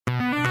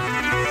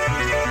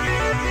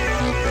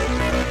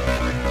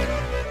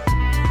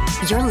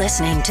You're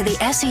listening to the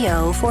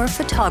SEO for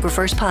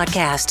Photographers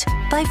podcast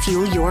by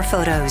Fuel Your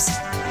Photos.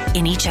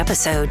 In each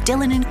episode,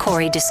 Dylan and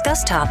Corey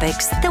discuss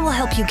topics that will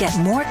help you get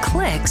more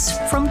clicks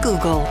from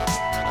Google.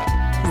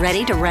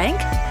 Ready to rank?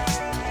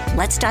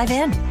 Let's dive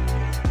in.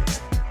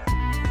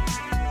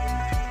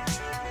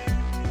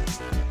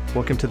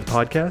 Welcome to the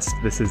podcast.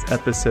 This is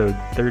episode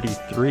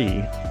 33,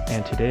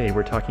 and today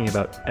we're talking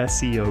about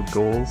SEO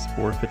goals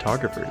for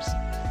photographers.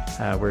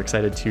 We're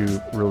excited to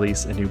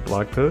release a new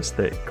blog post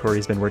that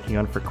Corey's been working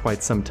on for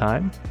quite some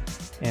time,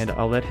 and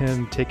I'll let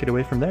him take it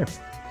away from there.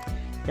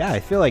 Yeah, I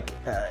feel like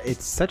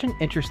it's such an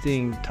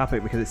interesting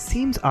topic because it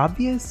seems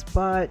obvious,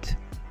 but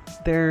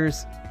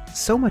there's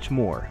so much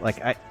more.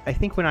 Like, I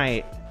think when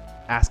I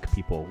ask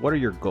people, what are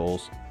your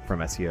goals from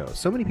SEO?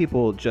 So many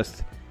people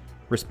just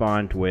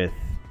respond with,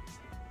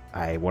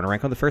 I want to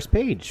rank on the first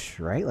page,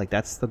 right? Like,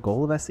 that's the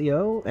goal of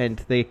SEO, and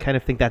they kind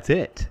of think that's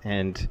it.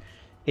 And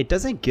it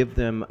doesn't give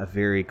them a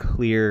very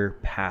clear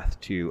path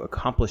to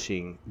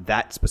accomplishing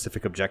that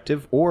specific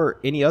objective or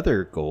any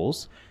other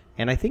goals.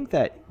 And I think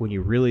that when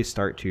you really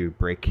start to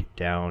break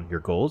down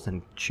your goals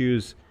and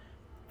choose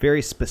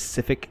very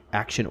specific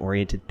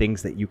action-oriented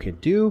things that you can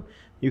do,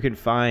 you can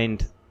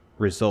find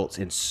results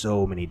in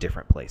so many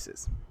different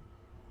places.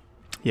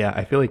 Yeah,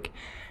 I feel like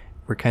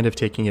we're kind of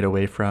taking it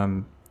away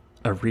from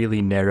a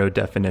really narrow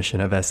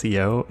definition of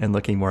SEO and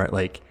looking more at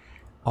like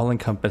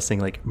all-encompassing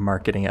like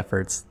marketing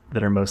efforts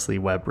that are mostly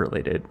web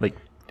related. Like,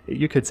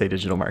 you could say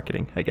digital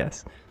marketing, I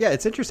guess. Yeah,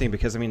 it's interesting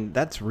because, I mean,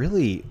 that's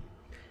really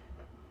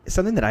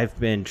something that I've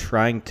been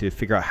trying to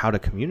figure out how to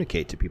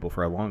communicate to people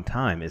for a long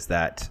time, is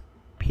that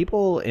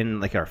people in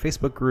like our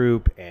Facebook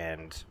group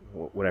and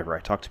whatever, I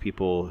talk to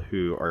people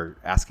who are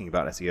asking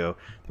about SEO,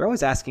 they're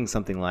always asking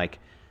something like,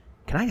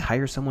 can I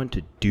hire someone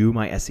to do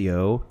my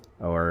SEO?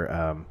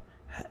 Or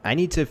I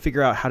need to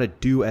figure out how to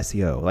do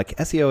SEO. Like,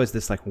 SEO is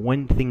this like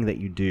one thing that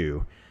you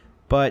do,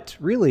 but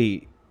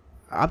really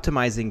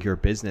optimizing your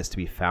business to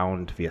be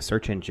found via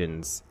search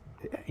engines,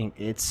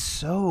 it's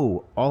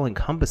so all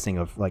encompassing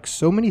of like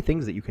so many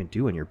things that you can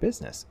do in your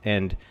business.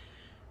 And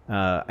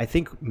I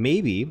think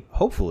maybe,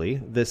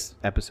 hopefully, this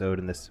episode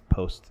and this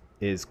post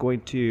is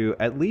going to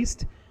at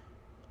least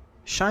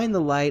shine the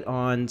light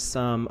on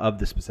some of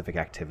the specific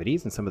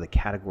activities and some of the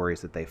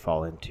categories that they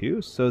fall into,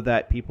 so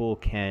that people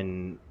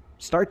can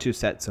start to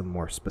set some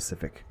more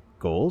specific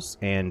goals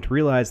and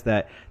realize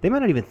that they might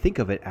not even think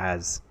of it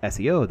as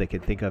SEO. They can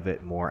think of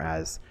it more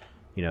as,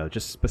 you know,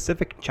 just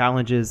specific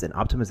challenges and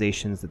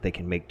optimizations that they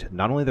can make to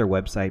not only their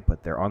website,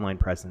 but their online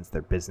presence,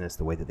 their business,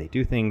 the way that they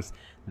do things,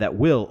 that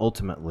will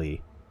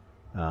ultimately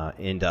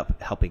end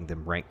up helping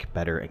them rank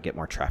better and get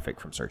more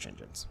traffic from search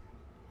engines.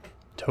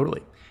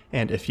 Totally.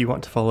 And if you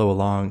want to follow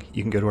along,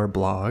 you can go to our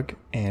blog,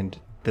 and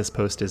this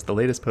post is the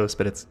latest post,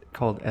 but it's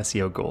called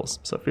SEO Goals.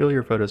 So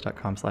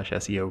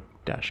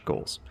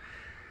fuelyourphotos.com/SEO-goals.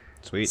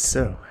 Sweet.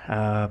 So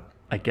I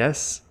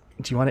guess,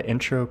 do you want to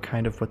intro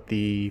kind of what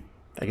I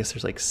guess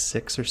there's like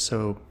 6 or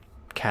so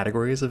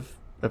categories of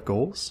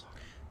goals?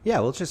 Yeah,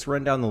 let's just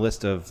run down the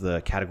list of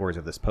the categories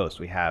of this post.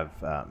 We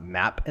have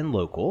map and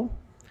local.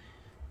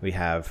 We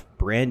have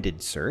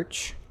branded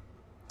search.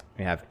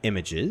 We have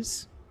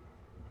images.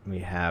 We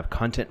have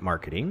content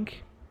marketing.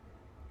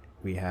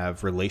 We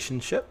have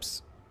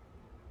relationships.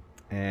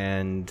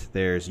 And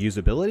there's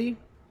usability,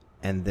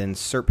 and then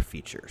SERP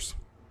features.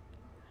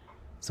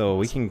 So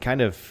we can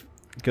kind of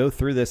go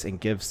through this and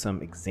give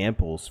some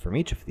examples from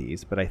each of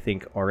these, but I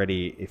think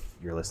already, if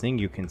you're listening,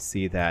 you can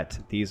see that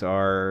these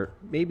are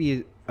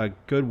maybe a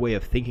good way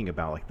of thinking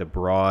about like the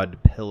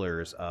broad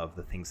pillars of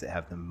the things that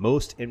have the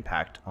most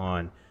impact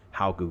on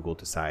how Google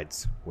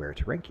decides where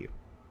to rank you.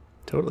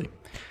 Totally.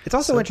 It's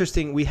also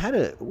interesting. We had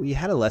a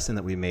lesson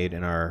that we made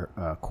in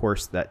our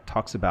course that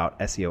talks about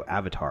SEO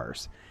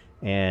avatars.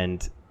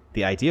 And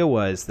the idea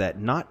was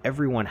that not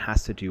everyone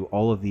has to do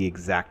all of the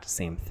exact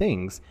same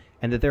things,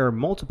 and that there are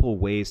multiple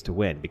ways to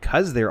win,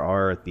 because there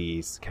are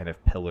these kind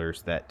of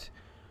pillars that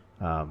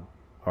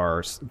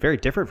are very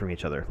different from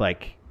each other.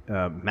 Like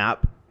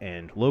map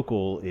and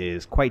local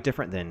is quite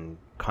different than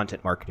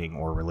content marketing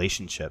or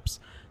relationships.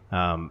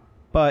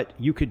 But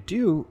you could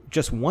do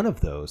just one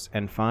of those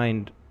and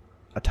find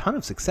a ton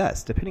of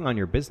success depending on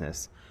your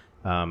business.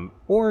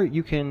 Or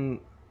you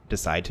can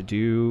decide to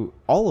do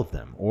all of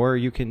them, or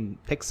you can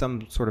pick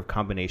some sort of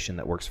combination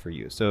that works for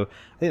you. So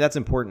I think that's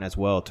important as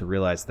well, to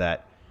realize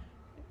that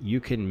you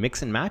can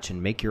mix and match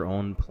and make your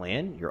own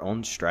plan, your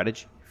own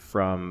strategy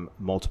from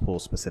multiple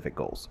specific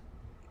goals.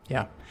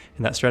 Yeah.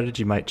 And that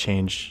strategy might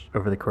change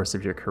over the course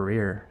of your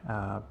career.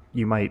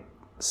 You might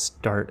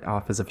start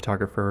off as a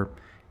photographer.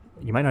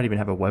 You might not even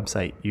have a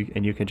website,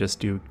 and you can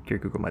just do your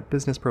Google My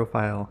Business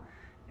profile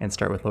and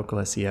start with local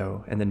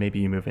SEO, and then maybe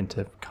you move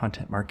into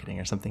content marketing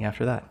or something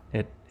after that.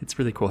 It's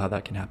really cool how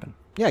that can happen.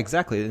 Yeah,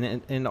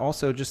 exactly. And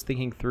also just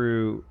thinking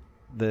through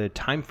the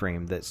time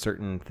frame that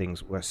certain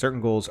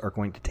goals are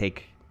going to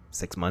take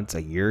 6 months,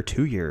 a year,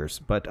 2 years,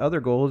 but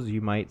other goals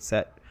you might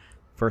set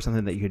for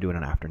something that you could do in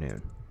an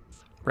afternoon.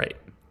 Right.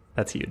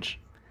 That's huge.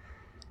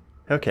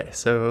 Okay,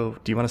 so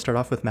do you want to start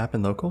off with map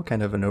and local,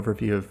 kind of an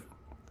overview of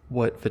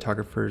what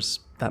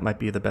photographers that might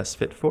be the best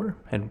fit for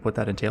and what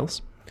that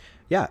entails?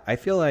 Yeah, I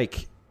feel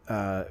like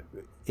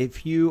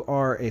if you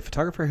are a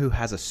photographer who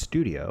has a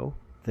studio,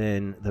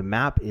 then the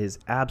map is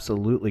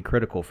absolutely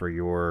critical for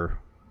your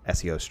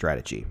SEO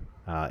strategy.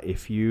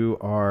 If you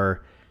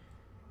are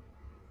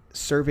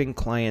serving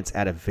clients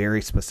at a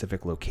very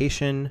specific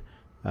location,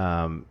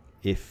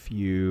 if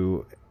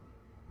you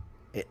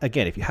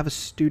have a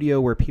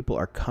studio where people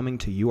are coming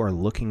to you, are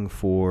looking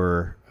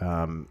for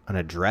an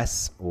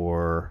address,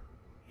 or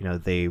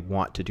they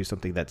want to do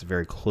something that's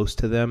very close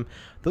to them,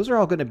 those are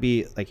all going to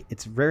be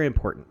it's very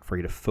important for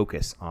you to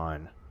focus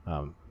on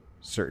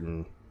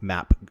certain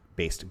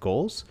map-based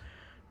goals.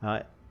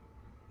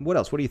 What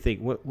else? What do you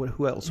think?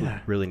 Who else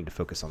would really need to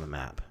focus on the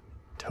map?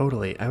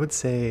 Totally. I would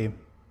say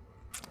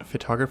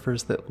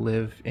photographers that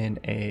live in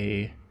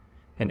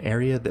an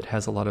area that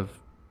has a lot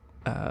of,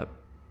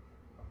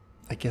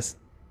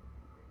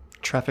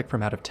 traffic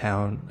from out of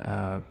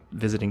town,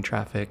 visiting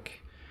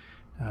traffic.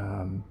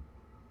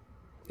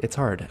 It's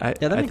hard.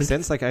 That makes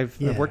sense. I've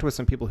worked with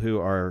some people who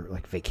are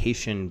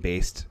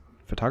vacation-based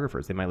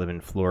photographers. They might live in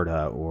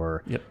Florida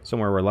or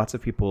somewhere where lots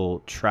of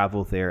people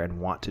travel there and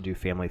want to do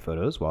family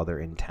photos while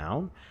they're in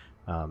town.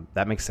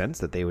 That makes sense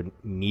that they would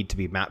need to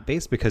be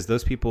map-based, because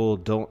those people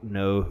don't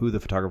know who the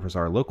photographers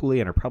are locally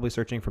and are probably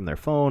searching from their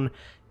phone,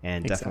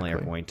 and definitely are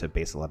going to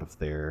base a lot of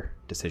their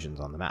decisions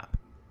on the map.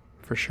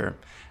 For sure.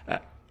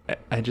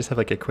 I just have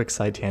a quick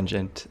side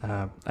tangent.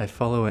 I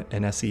follow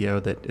an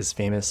SEO that is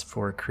famous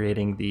for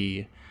creating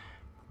the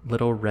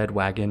little red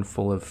wagon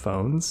full of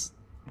phones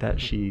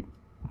that she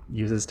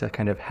uses to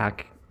kind of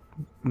hack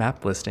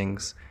map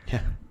listings.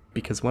 Yeah.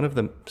 Because one of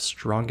the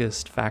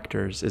strongest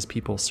factors is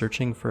people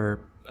searching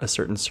for a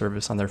certain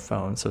service on their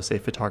phone, so say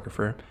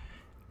photographer,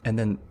 and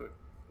then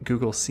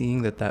Google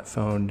seeing that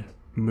phone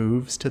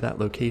moves to that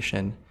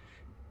location,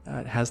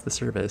 has the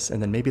service,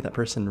 and then maybe that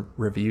person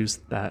reviews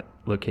that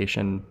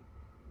location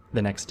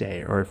the next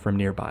day or from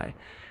nearby.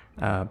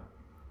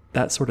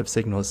 That sort of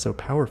signal is so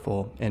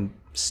powerful, and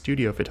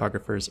studio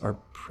photographers are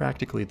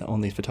practically the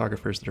only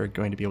photographers that are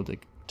going to be able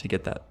to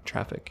get that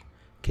traffic.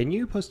 Can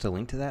you post a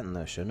link to that in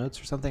the show notes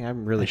or something?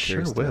 I'm really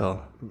curious. Sure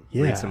will.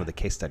 Read some of the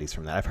case studies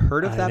from that. I've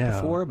heard of that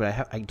before,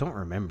 but I don't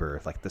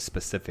remember the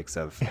specifics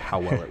of how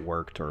well it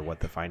worked or what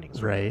the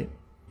findings were. Right.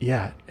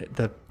 Yeah.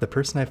 The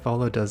person I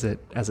follow does it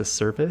as a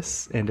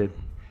service, and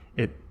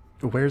it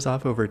wears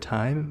off over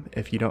time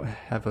if you don't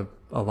have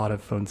a lot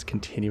of phones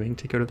continuing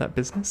to go to that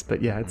business.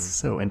 But yeah, it's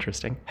so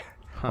interesting.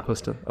 I'll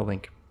post a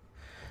link.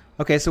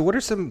 Okay, so what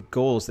are some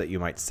goals that you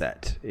might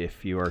set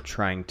if you are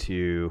trying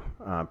to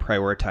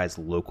prioritize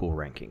local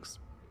rankings?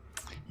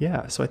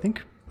 Yeah, so I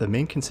think the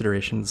main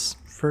considerations,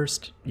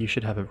 first, you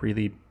should have a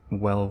really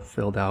well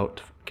filled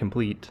out,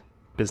 complete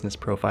business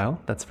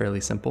profile. That's fairly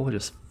simple.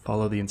 Just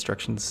follow the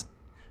instructions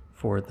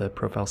for the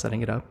profile,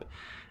 setting it up.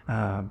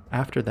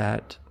 After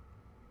that,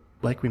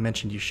 like we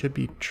mentioned, you should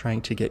be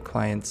trying to get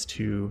clients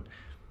to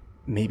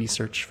maybe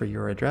search for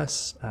your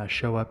address,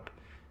 show up,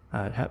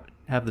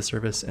 have the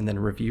service, and then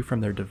review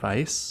from their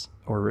device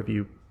or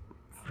review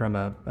from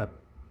a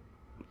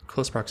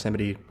close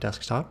proximity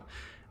desktop,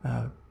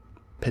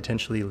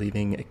 potentially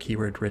leaving a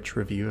keyword-rich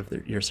review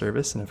of your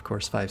service, and of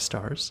course 5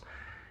 stars.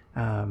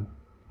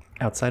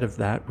 Outside of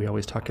that, we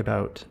always talk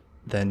about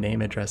the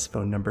name, address,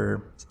 phone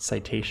number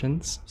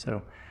citations.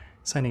 So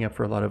signing up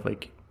for a lot of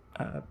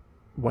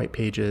white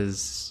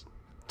pages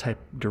type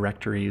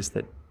directories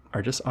that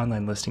are just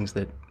online listings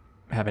that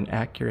have an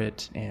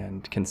accurate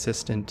and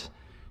consistent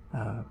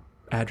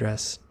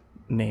address,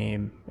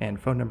 name,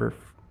 and phone number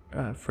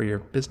for your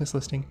business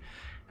listing.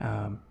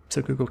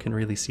 So Google can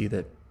really see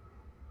that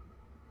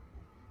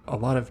a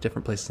lot of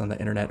different places on the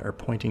internet are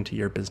pointing to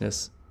your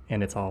business,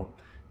 and it's all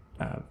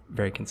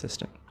very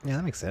consistent. Yeah,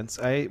 that makes sense.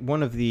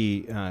 One of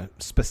the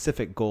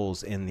specific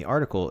goals in the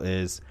article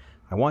is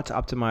I want to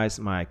optimize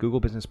my Google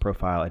business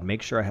profile and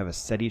make sure I have a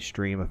steady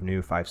stream of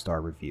new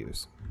 5-star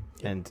reviews.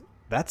 And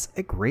that's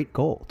a great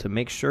goal, to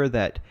make sure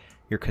that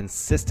you're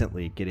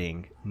consistently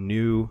getting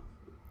new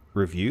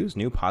reviews,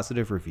 new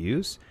positive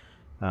reviews.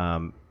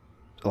 A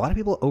lot of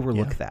people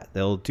overlook that.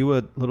 They'll do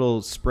a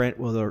little sprint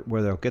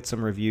where they'll get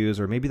some reviews,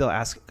 or maybe they'll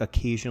ask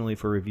occasionally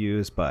for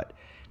reviews, but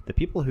the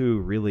people who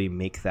really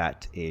make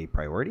that a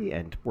priority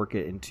and work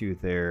it into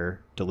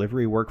their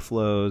delivery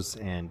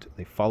workflows, and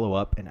they follow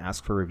up and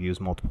ask for reviews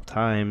multiple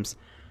times,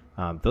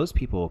 those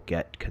people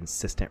get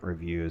consistent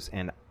reviews.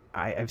 And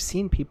I've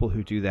seen people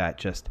who do that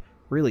just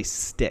really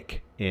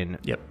stick in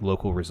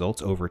local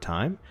results over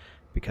time,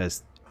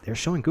 because they're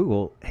showing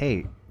Google,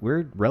 hey,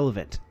 we're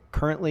relevant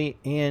currently,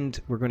 and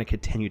we're going to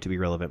continue to be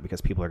relevant because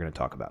people are going to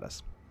talk about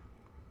us.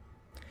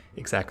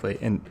 Exactly.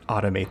 And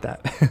automate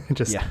that.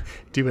 Just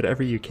do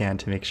whatever you can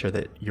to make sure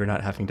that you're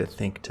not having to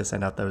think to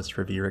send out those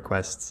review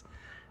requests.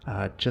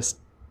 Just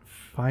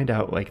find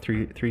out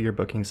through your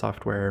booking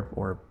software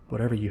or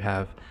whatever you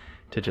have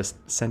to just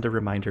send a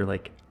reminder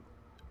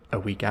a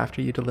week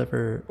after you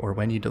deliver or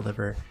when you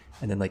deliver,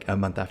 and then a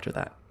month after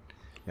that.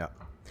 Yeah.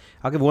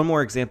 I'll give one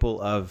more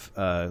example of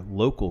a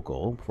local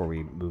goal before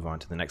we move on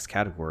to the next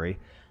category.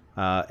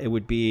 It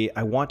would be,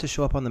 I want to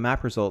show up on the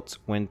map results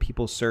when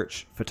people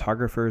search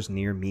photographers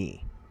near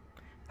me.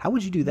 How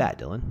would you do that,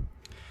 Dylan?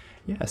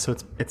 Yeah, so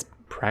it's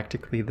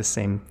practically the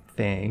same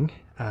thing.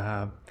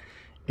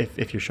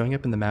 If you're showing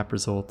up in the map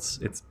results,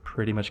 it's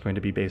pretty much going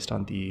to be based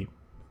on the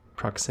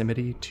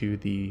proximity to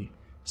the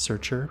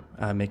searcher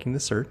making the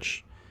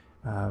search,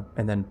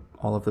 and then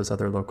all of those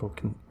other local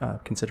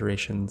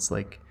considerations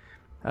like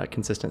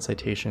consistent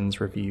citations,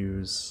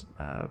 reviews,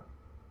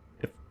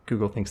 if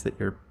Google thinks that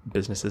your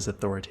business is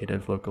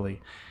authoritative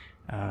locally,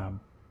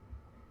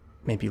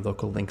 maybe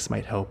local links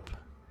might help.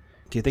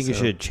 Do you think you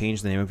should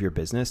change the name of your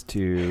business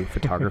to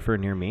Photographer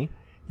Near Me?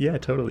 Yeah,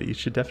 totally. You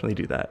should definitely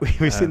do that.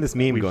 We've seen this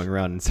meme going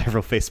around in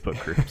several Facebook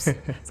groups.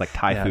 It's like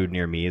Thai food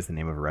near me is the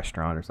name of a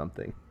restaurant or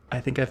something. I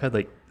think I've had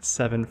like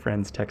 7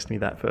 friends text me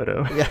that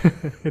photo. Yeah.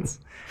 it's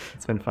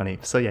been funny.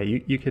 So yeah,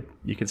 you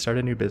could start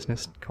a new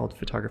business called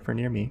Photographer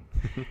Near Me.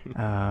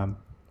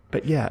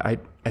 But yeah,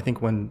 I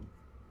think one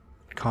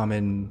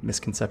common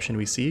misconception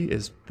we see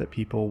is that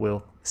people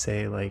will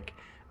say like,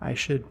 I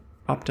should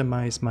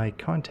optimize my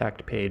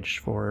contact page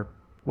for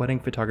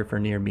wedding photographer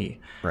near me.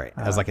 Right.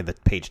 As like the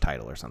page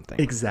title or something.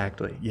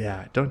 Exactly.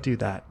 Yeah. Don't do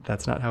that.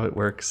 That's not how it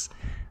works.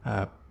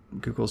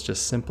 Google's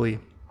just simply,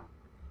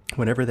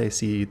 whenever they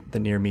see the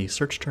near me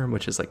search term,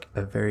 which is like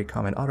a very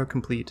common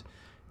autocomplete,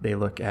 they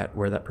look at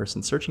where that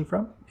person's searching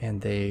from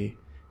and they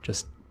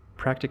just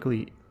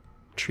practically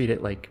treat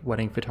it like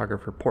wedding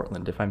photographer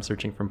Portland if I'm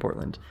searching from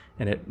Portland.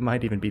 And it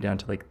might even be down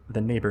to like the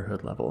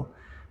neighborhood level.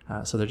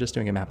 So they're just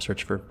doing a map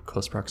search for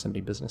close proximity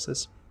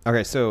businesses.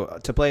 Okay, so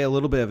to play a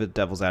little bit of a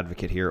devil's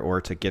advocate here,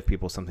 or to give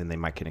people something they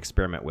might can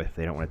experiment with,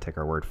 they don't want to take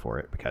our word for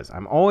it, because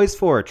I'm always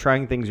for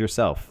trying things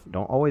yourself.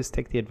 Don't always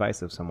take the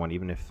advice of someone,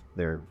 even if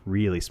they're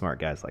really smart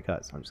guys like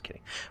us. I'm just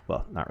kidding.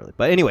 Well, not really.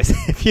 But anyways,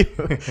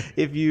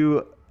 if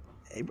you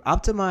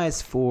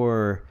optimize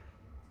for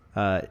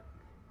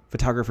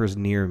photographers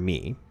near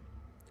me,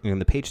 in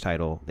the page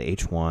title, the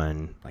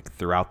H1, like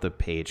throughout the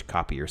page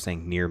copy, you're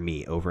saying near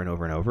me over and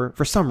over and over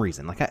for some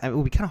reason. Like it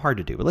would be kind of hard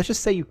to do, but let's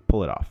just say you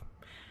pull it off.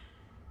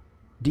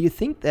 Do you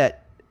think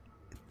that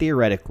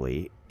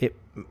theoretically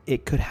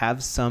it could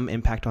have some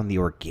impact on the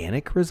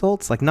organic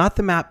results, like not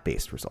the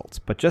map-based results,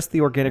 but just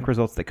the organic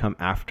results that come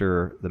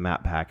after the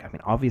map pack? I mean,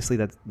 obviously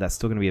that's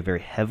still going to be a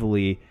very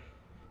heavily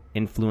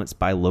influenced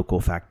by local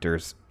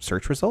factors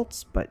search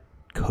results, but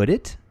could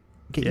it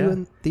get you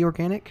in the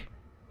organic?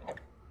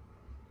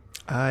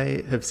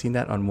 I have seen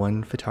that on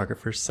one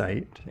photographer's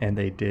site, and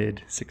they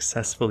did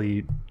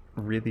successfully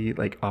really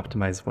like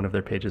optimize one of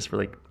their pages for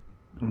like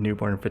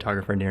newborn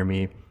photographer near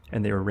me,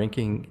 and they were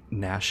ranking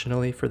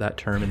nationally for that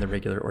term in the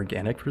regular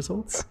organic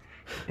results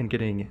and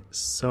getting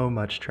so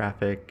much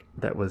traffic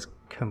that was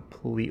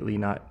completely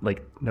not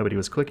like nobody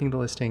was clicking the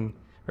listing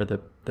or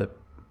the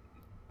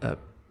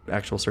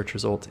actual search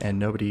result, and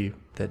nobody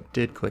that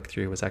did click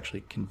through was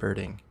actually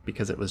converting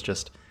because it was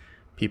just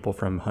people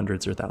from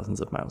hundreds or thousands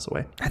of miles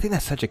away. I think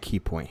that's such a key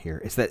point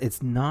here, is that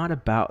it's not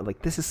about,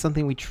 like, this is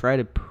something we try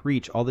to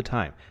preach all the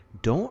time.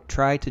 Don't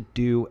try to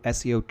do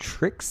SEO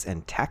tricks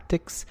and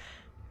tactics.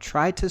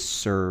 Try to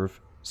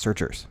serve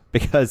searchers.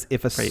 Because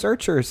if a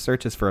searcher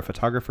searches for a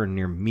photographer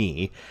near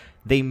me,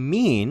 they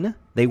mean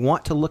they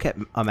want to look at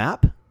a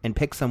map and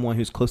pick someone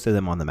who's close to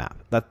them on the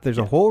map. There's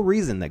a whole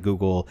reason that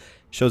Google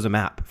shows a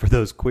map for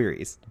those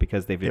queries,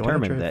 because they've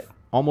determined that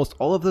almost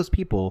all of those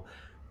people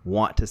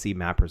want to see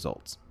map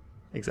results.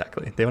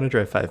 Exactly. They want to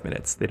drive 5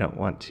 minutes. They don't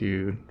want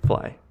to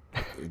fly.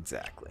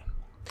 Exactly.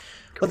 Cool.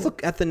 Let's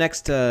look at the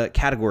next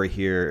category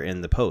here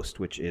in the post,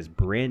 which is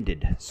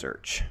branded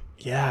search.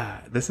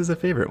 Yeah, this is a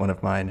favorite one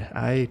of mine.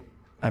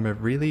 I'm a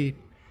really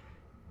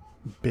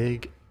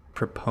big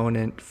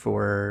proponent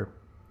for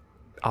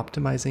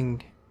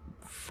optimizing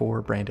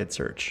for branded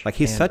search. Like,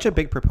 he's such a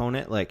big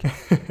proponent. Like,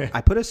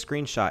 I put a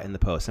screenshot in the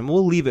post, and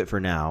we'll leave it for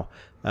now.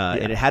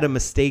 And it had a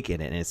mistake in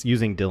it, and it's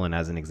using Dylan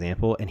as an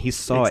example. And he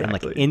saw it and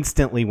like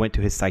instantly went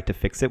to his site to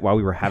fix it while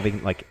we were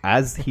having, like,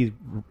 as he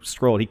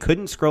scrolled, he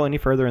couldn't scroll any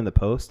further in the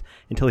post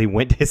until he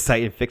went to his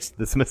site and fixed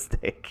this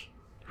mistake.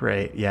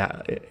 Right.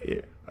 Yeah.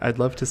 I'd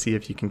love to see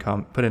if you can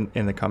put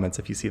in the comments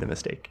if you see the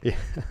mistake.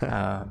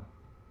 Yeah.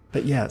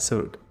 But yeah,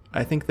 so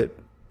I think that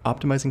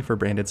optimizing for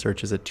branded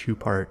search is a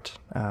 2-part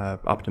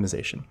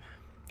optimization.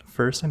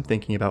 First, I'm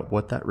thinking about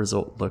what that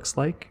result looks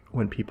like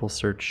when people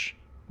search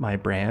my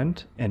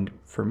brand, and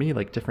for me,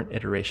 like different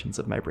iterations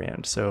of my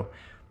brand. So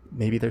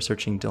maybe they're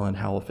searching Dylan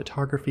Howell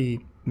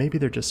photography. Maybe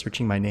they're just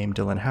searching my name,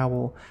 Dylan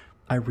Howell.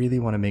 I really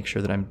want to make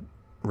sure that I'm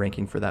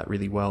ranking for that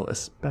really well,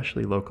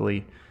 especially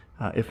locally,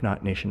 if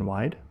not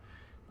nationwide.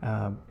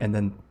 And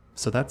then,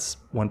 so that's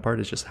one part,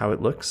 is just how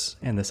it looks.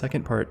 And the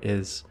second part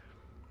is,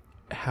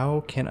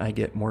 how can I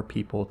get more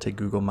people to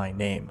Google my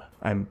name?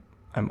 I'm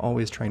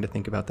always trying to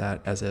think about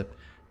that as a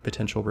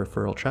potential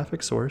referral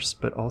traffic source,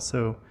 but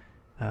also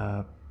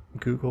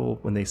Google,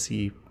 when they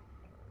see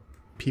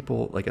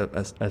people, like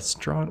a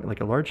strong, like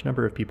a large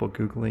number of people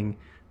Googling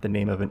the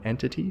name of an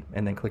entity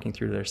and then clicking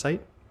through to their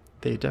site,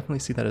 they definitely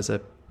see that as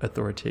a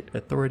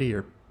authority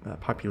or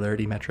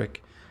popularity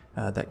metric,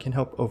 that can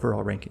help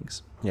overall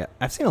rankings. Yeah,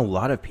 I've seen a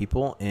lot of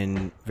people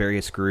in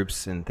various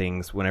groups and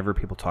things, whenever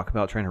people talk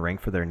about trying to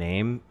rank for their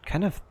name,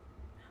 kind of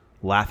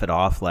laugh it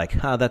off like,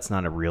 that's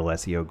not a real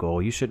SEO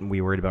goal. You shouldn't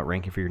be worried about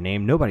ranking for your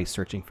name. Nobody's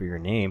searching for your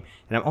name.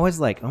 And I'm always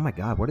like, oh my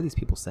God, what are these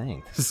people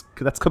saying?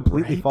 That's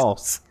completely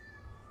false.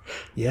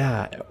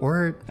 Yeah.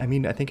 Or, I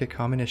mean, I think a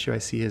common issue I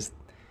see is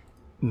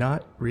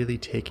not really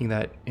taking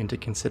that into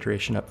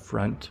consideration up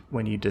front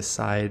when you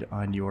decide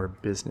on your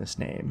business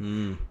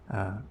name.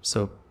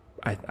 So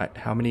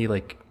how many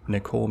like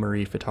Nicole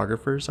Marie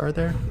photographers are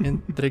there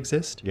that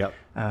exist? Yep.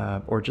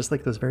 Or just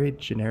like those very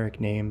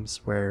generic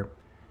names where...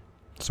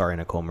 Sorry,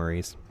 Nicole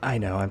Marie's. I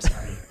know, I'm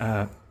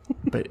sorry.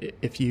 But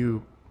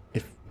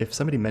if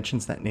somebody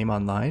mentions that name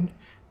online,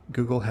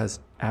 Google has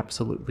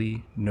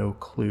absolutely no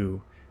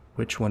clue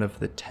which one of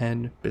the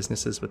 10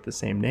 businesses with the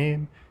same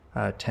name,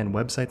 10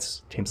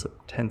 websites,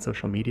 10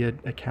 social media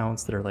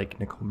accounts that are like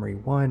Nicole Marie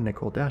 1,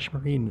 Nicole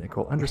Marie,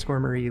 Nicole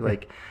 _Marie,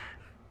 like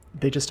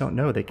they just don't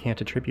know. They can't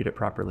attribute it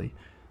properly.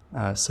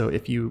 So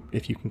if you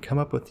can come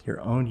up with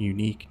your own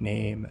unique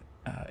name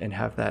and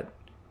have that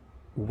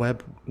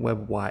web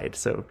wide,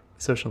 so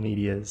social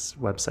media's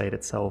website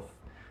itself,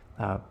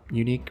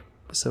 unique.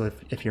 So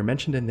if you're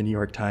mentioned in the New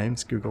York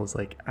Times, Google's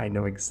like, I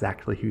know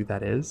exactly who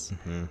that is.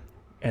 Mm-hmm.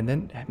 And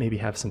then maybe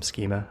have some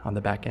schema on the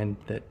back end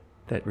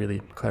that really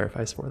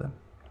clarifies for them.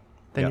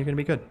 Then you're going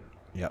to be good.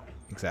 Yep,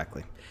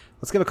 exactly.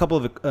 Let's give a couple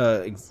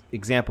of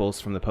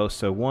examples from the post.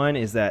 So one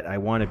is that I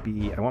want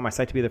my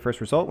site to be the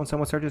first result when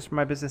someone searches for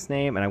my business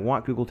name, and I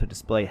want Google to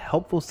display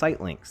helpful site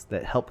links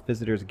that help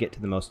visitors get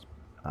to the most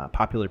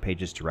popular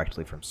pages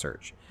directly from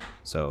search.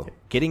 So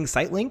getting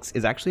site links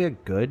is actually a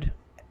good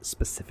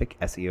specific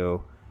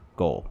SEO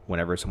goal.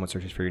 Whenever someone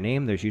searches for your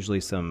name, there's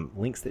usually some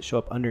links that show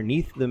up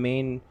underneath the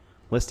main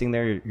listing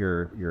there,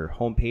 your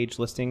homepage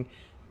listing,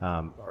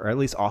 or at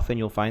least often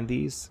you'll find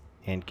these,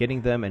 and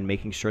getting them and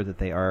making sure that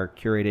they are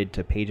curated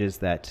to pages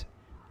that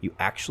you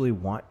actually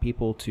want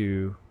people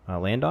to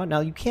land on. Now,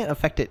 you can't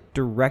affect it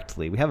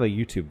directly. We have a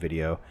YouTube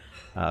video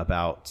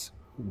about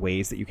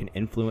ways that you can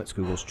influence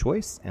Google's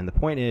choice. And the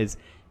point is,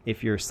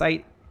 if your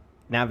site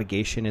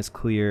navigation is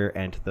clear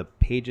and the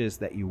pages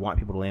that you want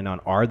people to land on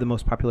are the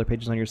most popular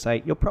pages on your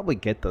site, you'll probably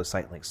get those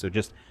site links. So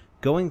just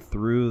going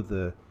through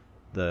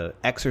the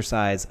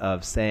exercise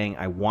of saying,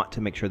 I want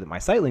to make sure that my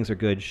site links are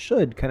good,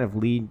 should kind of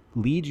lead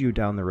you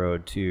down the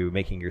road to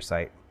making your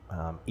site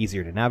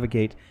easier to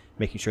navigate,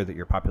 making sure that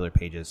your popular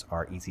pages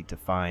are easy to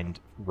find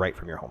right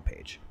from your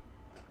homepage.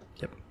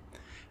 Yep.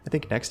 I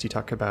think next you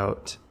talk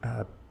about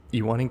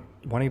you wanting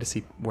to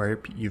see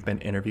where you've been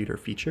interviewed or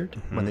featured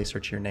when they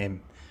search your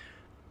name.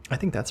 I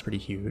think that's pretty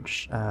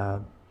huge.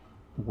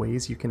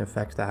 Ways you can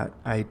affect that.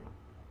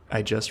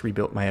 I just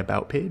rebuilt my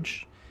About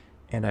page,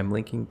 and I'm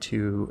linking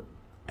to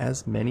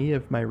as many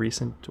of my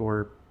recent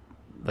or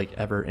like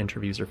ever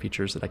interviews or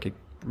features that I could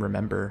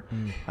remember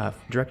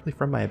directly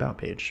from my About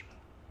page.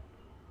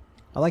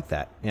 I like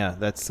that. Yeah,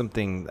 that's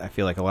something I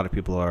feel like a lot of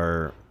people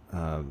are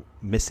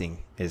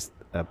missing, is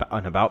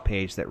an About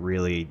page that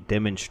really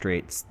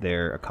demonstrates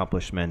their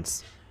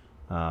accomplishments,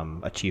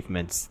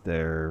 achievements,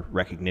 their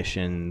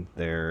recognition,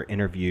 their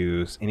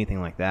interviews, anything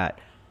like that.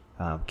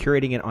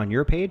 Curating it on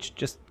your page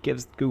just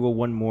gives Google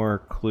one more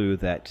clue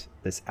that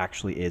this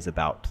actually is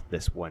about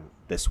this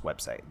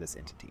website, this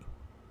entity.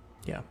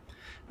 Yeah.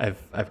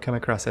 I've come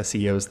across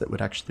SEOs that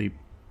would actually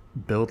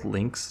build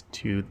links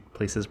to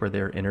places where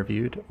they're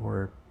interviewed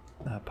or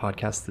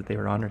podcasts that they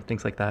were on or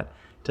things like that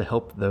to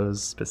help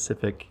those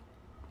specific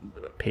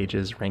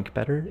pages rank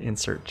better in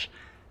search,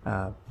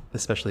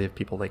 especially if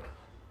people like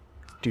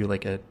do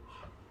like a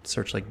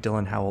search like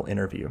Dylan Howell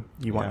interview.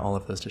 You want all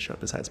of those to show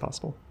up as high as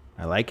possible.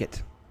 I like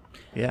it.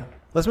 Yeah.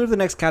 Let's move to the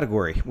next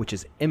category, which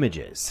is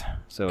images.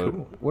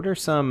 So what are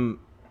some,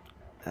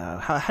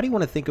 how do you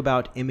want to think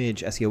about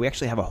image SEO? We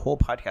actually have a whole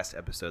podcast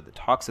episode that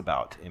talks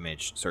about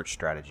image search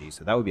strategy.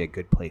 So that would be a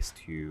good place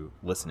to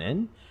listen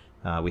in.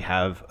 We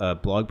have a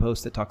blog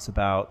post that talks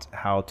about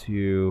how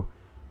to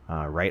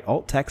write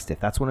alt text. If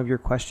that's one of your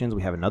questions,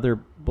 we have another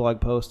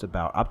blog post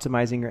about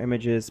optimizing your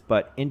images.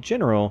 But in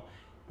general,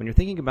 when you're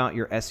thinking about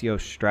your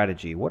SEO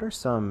strategy, what are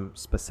some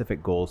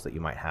specific goals that you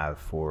might have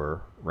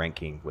for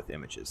ranking with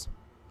images?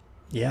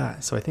 Yeah,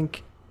 so I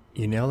think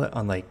you nailed it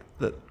on like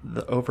the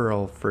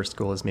overall first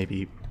goal is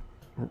maybe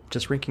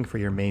just ranking for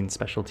your main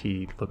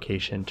specialty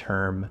location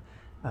term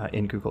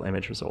in Google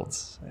image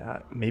results.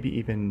 Maybe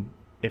even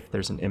if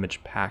there's an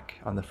image pack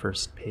on the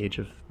first page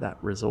of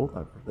that result,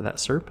 of that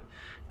SERP,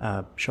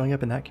 showing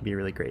up in that can be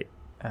really great.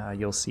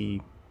 You'll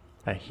see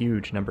a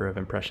huge number of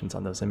impressions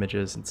on those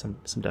images and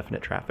some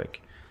definite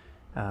traffic.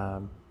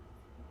 And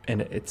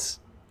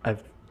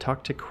I've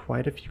talked to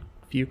quite a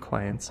few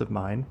clients of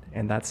mine,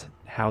 and that's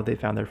how they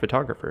found their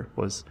photographer,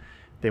 was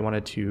they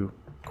wanted to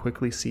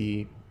quickly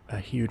see a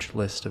huge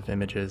list of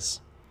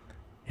images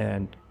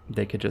and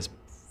they could just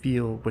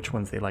feel which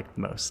ones they liked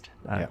the most.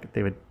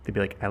 They'd be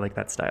like, I like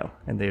that style.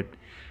 And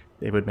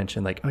they would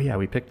mention like, oh yeah,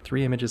 we picked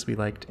 3 images we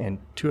liked and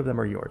 2 of them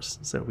are yours.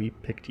 So we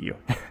picked you.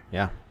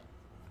 Yeah.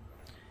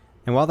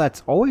 And while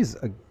that's always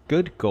a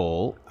good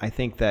goal, I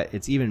think that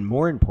it's even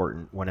more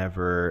important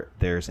whenever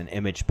there's an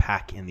image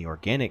pack in the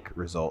organic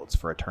results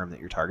for a term that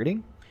you're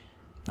targeting.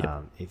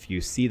 Yep. If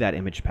you see that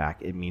image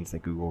pack, it means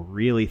that Google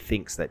really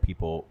thinks that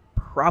people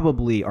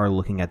probably are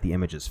looking at the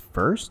images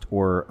first,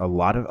 or a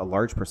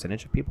large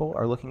percentage of people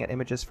are looking at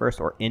images first,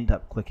 or end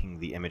up clicking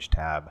the image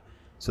tab.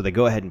 So they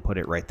go ahead and put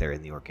it right there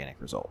in the organic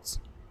results.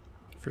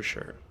 For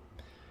sure.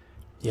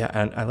 Yeah,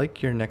 and I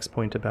like your next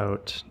point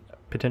about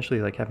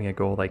potentially like having a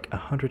goal like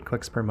 100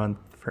 clicks per month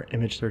for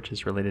image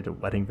searches related to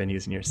wedding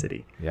venues in your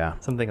city. Yeah.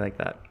 Something like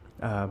that.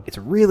 It's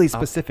really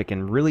specific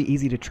and really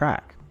easy to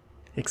track.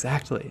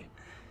 Exactly.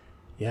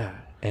 Yeah.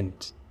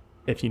 And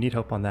if you need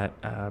help on that,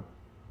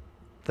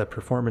 the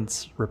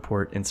performance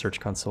report in Search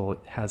Console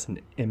has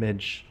an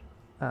image.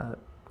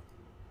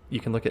 You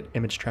can look at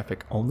image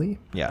traffic only.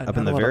 Yeah, And up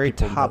in not the a lot of very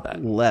people know top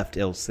that. left,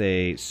 it'll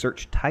say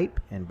search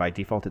type, and by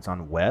default it's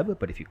on web,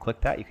 but if you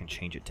click that, you can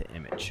change it to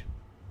image.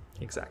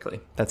 Exactly.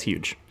 That's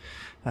huge.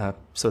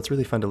 So it's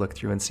really fun to look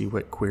through and see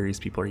what queries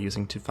people are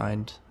using to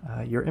find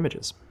your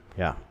images.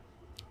 Yeah.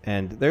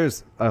 And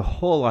there's a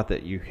whole lot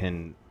that you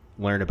can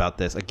learn about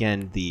this.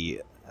 Again,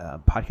 the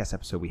podcast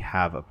episode we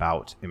have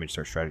about image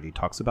search strategy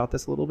talks about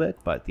this a little bit,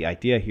 but the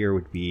idea here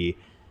would be,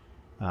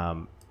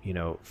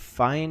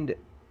 find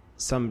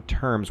some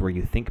terms where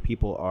you think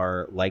people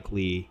are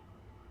likely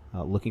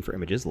looking for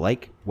images,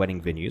 like wedding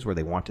venues where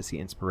they want to see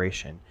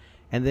inspiration,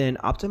 and then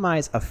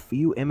optimize a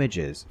few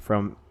images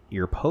from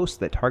your posts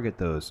that target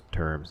those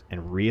terms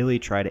and really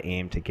try to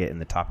aim to get in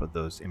the top of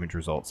those image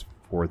results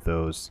for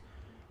those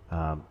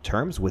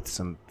terms with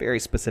some very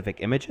specific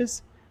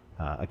images.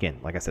 Again,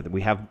 like I said,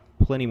 we have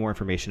plenty more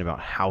information about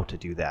how to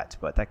do that,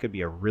 but that could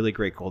be a really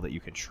great goal that you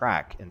can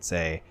track and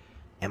say,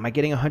 am I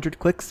getting 100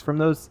 clicks from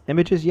those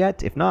images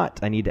yet? If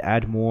not, I need to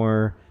add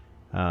more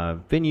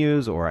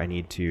venues, or I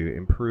need to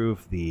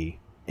improve the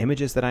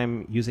images that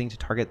I'm using to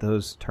target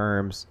those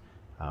terms.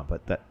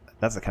 But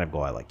that's the kind of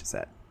goal I like to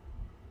set.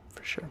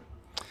 For sure.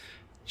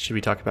 Should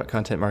we talk about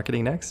content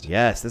marketing next?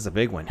 Yes, this is a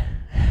big one.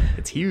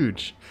 It's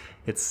huge.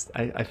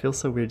 I feel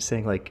so weird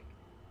saying like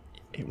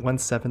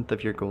 1/7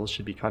 of your goals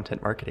should be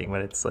content marketing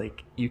when it's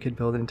like you could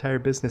build an entire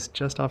business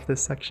just off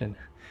this section.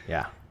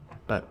 Yeah.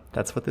 But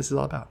that's what this is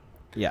all about.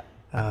 Yeah.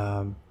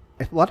 A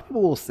lot of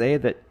people will say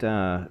that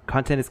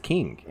content is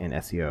king in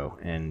SEO,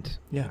 and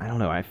Yeah. I don't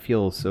know. I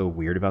feel so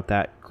weird about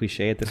that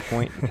cliche at this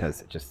point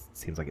because it just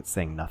seems like it's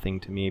saying nothing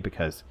to me,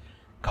 because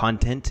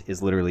content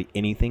is literally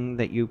anything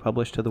that you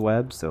publish to the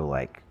web. So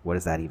like, what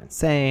is that even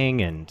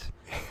saying? And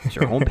is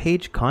your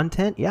homepage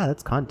content? Yeah,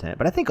 that's content.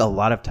 But I think a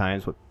lot of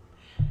times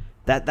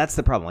that's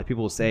the problem. Like,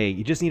 people will say,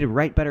 you just need to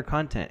write better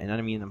content. And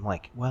I'm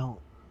like, well,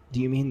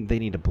 do you mean they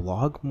need to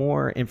blog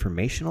more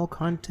informational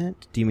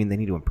content? Do you mean they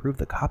need to improve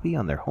the copy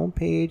on their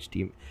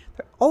homepage?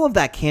 All of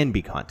that can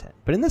be content.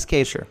 But in this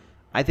case, Sure.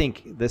 I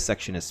think this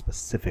section is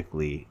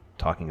specifically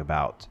talking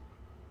about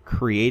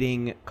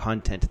creating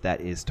content that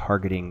is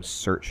targeting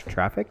search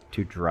traffic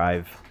to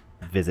drive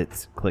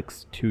visits,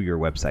 clicks to your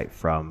website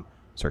from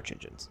search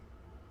engines.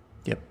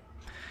 Yep.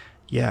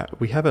 Yeah,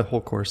 we have a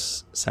whole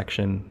course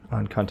section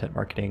on content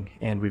marketing,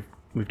 and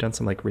we've done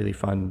some like really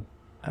fun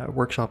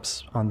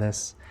workshops on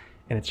this,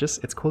 and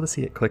it's cool to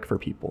see it click for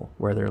people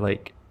where they're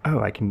like, oh,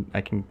 I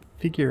can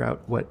figure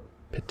out what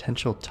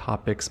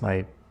topics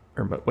my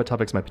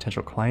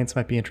potential clients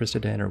might be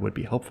interested in or would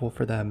be helpful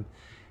for them,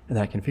 and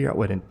then I can figure out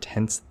what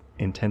intents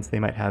they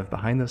might have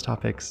behind those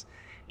topics,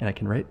 and I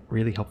can write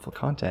really helpful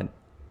content,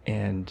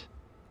 and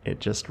it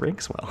just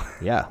ranks well.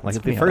 Yeah, like It's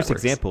the funny how that first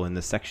works. example in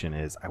this section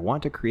is, I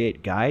want to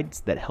create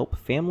guides that help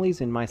families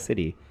in my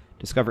city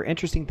discover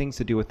interesting things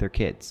to do with their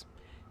kids.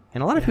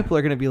 And a lot of people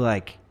are going to be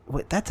like,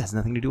 what, that has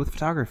nothing to do with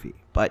photography.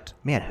 But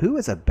man, who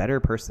is a better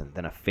person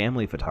than a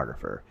family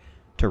photographer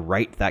to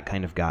write that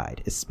kind of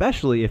guide,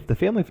 especially if the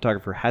family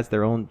photographer has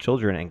their own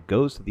children and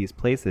goes to these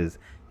places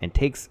and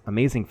takes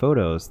amazing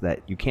photos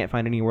that you can't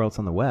find anywhere else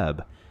on the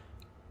web.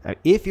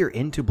 If you're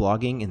into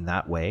blogging in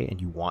that way and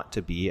you want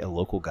to be a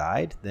local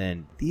guide,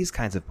 then these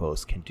kinds of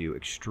posts can do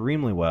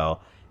extremely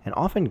well and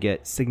often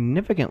get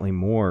significantly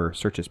more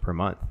searches per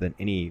month than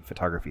any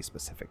photography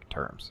specific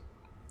terms.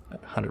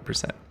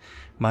 100%.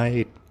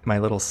 My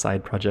little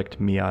side project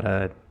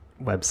Miata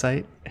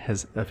website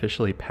has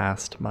officially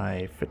passed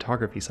my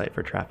photography site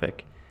for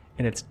traffic,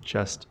 and it's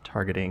just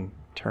targeting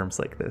terms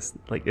like this.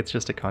 Like, it's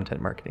just a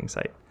content marketing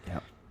site. Yeah.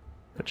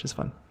 Which is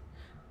fun.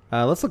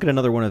 Let's look at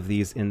another one of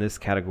these in this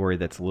category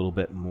that's a little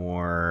bit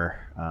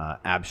more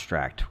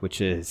abstract,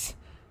 which is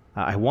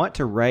I want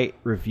to write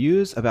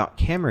reviews about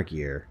camera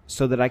gear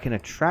so that I can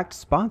attract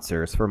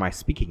sponsors for my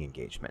speaking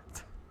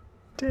engagement.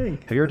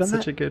 Dang. Have you ever done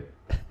That's that?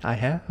 I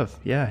have.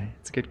 Yeah.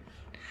 It's good.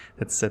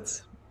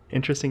 That's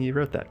interesting you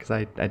wrote that, because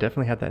I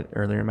definitely had that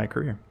earlier in my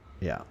career.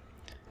 Yeah.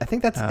 I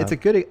think it's a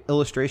good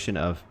illustration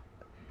of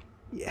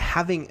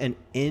having an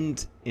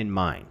end in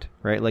mind,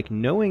 right? Like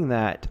knowing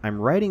that I'm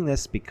writing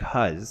this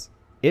because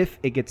if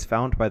it gets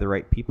found by the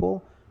right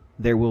people,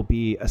 there will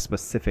be a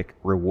specific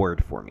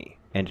reward for me.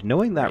 And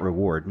knowing that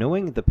reward,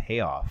 knowing the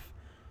payoff,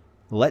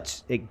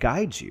 let it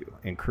guide you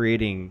in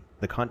creating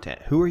the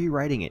content. Who are you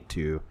writing it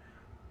to?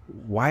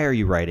 Why are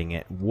you writing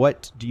it?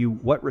 What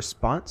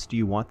response do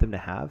you want them to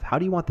have? How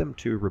do you want them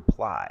to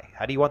reply?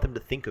 How do you want them to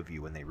think of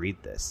you when they read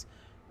this?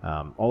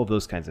 All of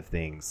those kinds of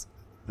things.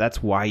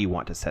 That's why you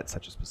want to set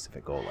such a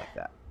specific goal like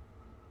that.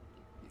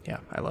 Yeah,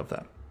 I love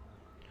that.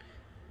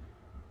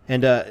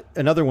 And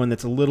another one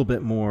that's a little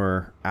bit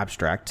more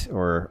abstract,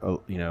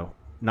 or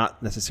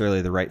not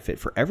necessarily the right fit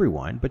for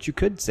everyone, but you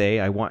could say,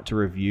 I want to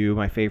review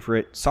my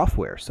favorite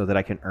software so that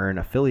I can earn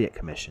affiliate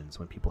commissions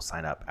when people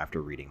sign up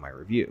after reading my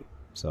review.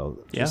 So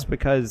just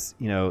because,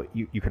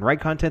 you can write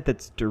content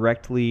that's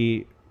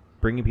directly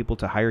bringing people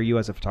to hire you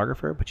as a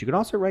photographer, but you can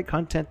also write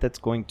content that's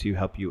going to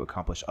help you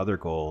accomplish other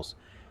goals.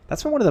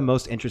 That's been one of the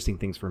most interesting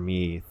things for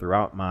me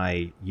throughout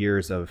my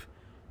years of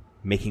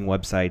making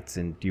websites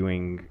and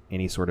doing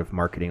any sort of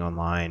marketing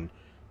online.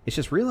 It's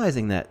just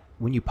realizing that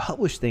when you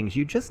publish things,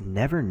 you just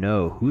never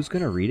know who's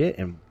going to read it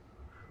and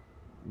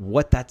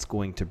what that's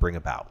going to bring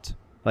about.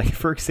 Like,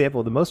 for example,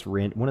 one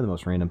of the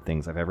most random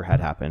things I've ever had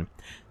happen,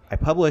 I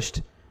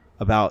published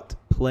about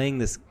playing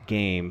this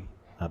game,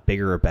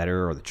 Bigger or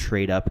Better, or the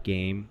Trade Up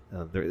game.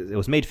 It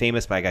was made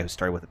famous by a guy who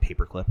started with a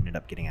paperclip and ended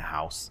up getting a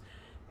house.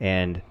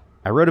 And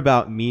I wrote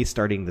about me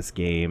starting this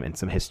game and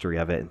some history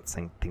of it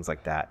and things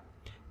like that.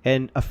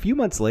 And a few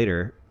months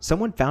later,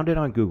 someone found it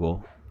on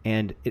Google,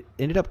 and it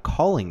ended up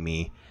calling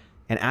me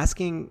and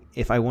asking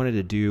if I wanted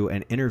to do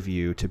an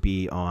interview to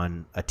be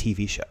on a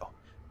TV show.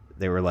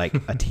 They were like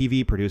a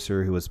TV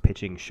producer who was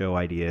pitching show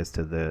ideas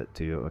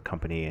to a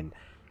company, and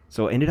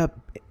so I ended up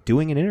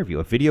doing an interview,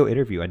 a video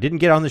interview. I didn't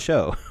get on the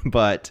show,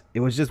 but it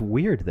was just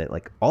weird that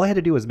like all I had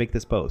to do was make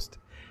this post,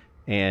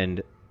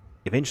 and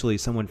eventually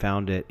someone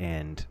found it,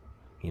 and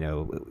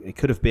I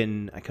could have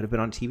been on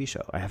a TV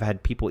show. I have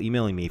had people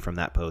emailing me from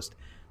that post,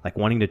 like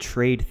wanting to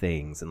trade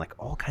things and like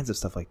all kinds of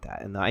stuff like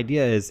that. And the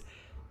idea is,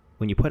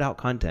 when you put out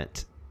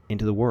content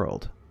into the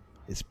world,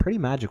 it's pretty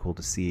magical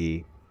to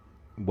see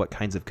what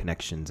kinds of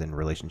connections and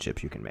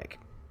relationships you can make.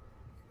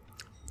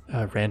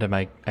 Random,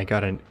 I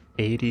got an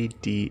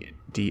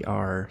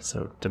ADDR,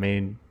 so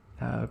domain,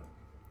 I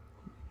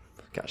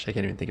can't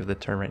even think of the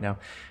term right now,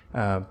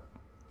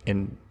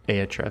 in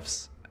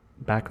Ahrefs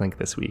backlink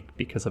this week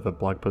because of a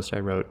blog post I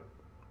wrote,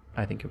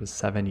 I think it was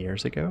 7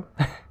 years ago.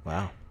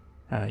 Wow.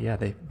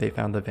 They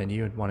found the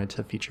venue and wanted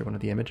to feature one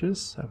of the images,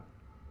 so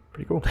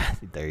pretty cool.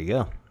 There you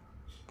go.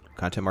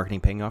 Content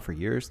marketing paying off for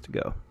years to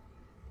go.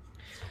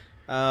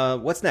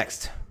 What's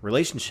next?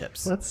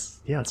 Relationships.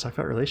 Let's talk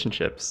about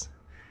relationships.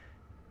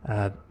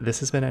 This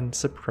has been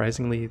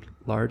surprisingly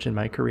large in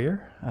my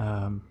career.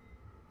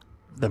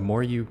 The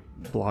more you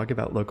blog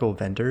about local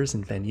vendors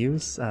and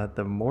venues,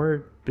 the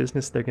more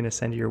business they're going to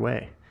send your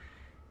way.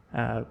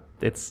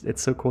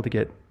 It's so cool to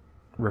get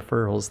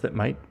referrals that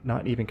might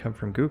not even come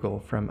from Google,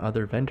 from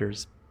other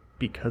vendors,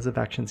 because of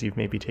actions you've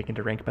maybe taken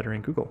to rank better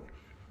in Google.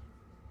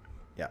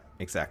 Yeah,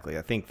 exactly.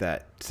 I think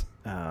that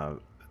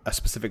a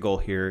specific goal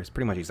here is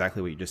pretty much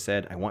exactly what you just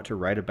said. I want to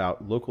write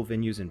about local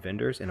venues and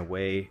vendors in a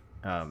way,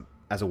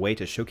 as a way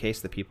to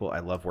showcase the people I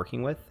love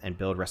working with and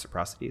build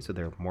reciprocity, so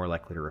they're more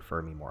likely to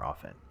refer me more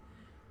often.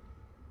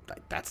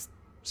 That's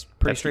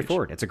pretty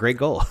straightforward. Huge. It's a great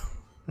goal.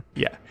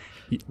 Yeah.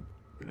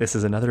 This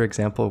is another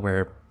example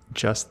where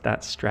just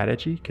that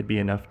strategy could be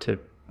enough to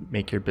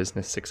make your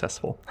business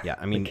successful. Yeah,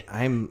 I mean,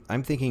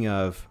 I'm thinking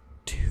of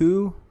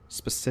 2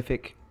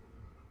 specific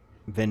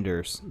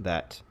vendors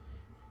that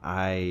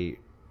I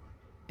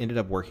ended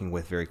up working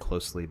with very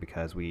closely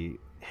because we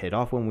hit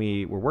off when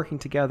we were working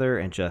together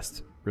and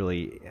just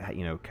really,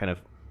 kind of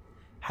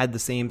had the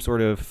same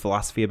sort of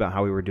philosophy about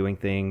how we were doing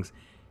things.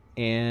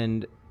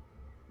 And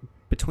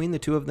between the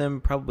 2 of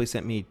them, probably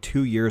sent me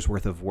 2 years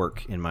worth of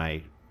work in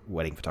my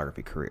wedding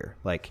photography career.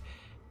 Like,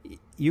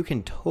 you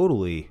can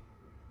totally,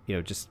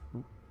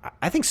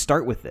 I think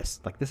start with this.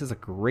 Like, this is a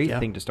great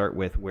thing to start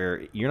with,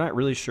 where you're not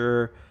really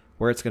sure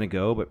where it's going to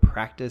go, but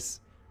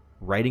practice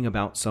writing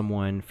about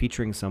someone,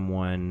 featuring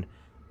someone.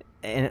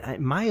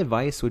 And my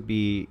advice would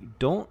be,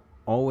 don't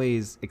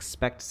always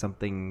expect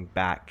something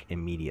back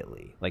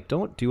immediately. Like,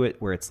 don't do it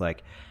where it's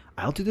like,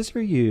 I'll do this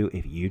for you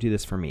if you do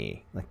this for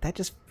me. Like, that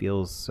just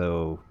feels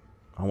so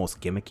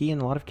almost gimmicky in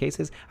a lot of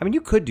cases. I mean,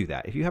 you could do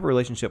that if you have a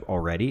relationship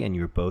already and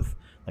you're both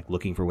like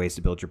looking for ways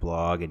to build your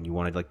blog and you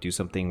want to like do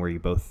something where you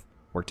both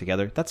work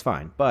together. That's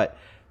fine. But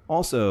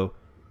also,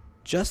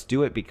 just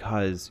do it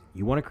because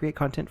you want to create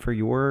content for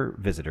your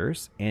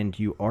visitors and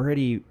you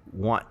already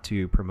want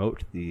to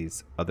promote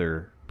these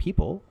other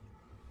people.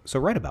 So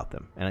write about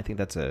them. And I think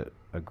that's a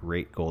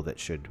great goal that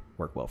should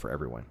work well for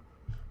everyone.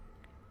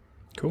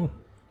 Cool.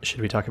 Should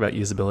we talk about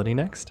usability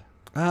next?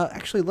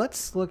 Actually,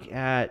 let's look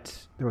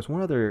at, there was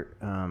one other,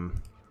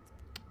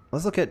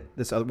 let's look at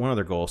this one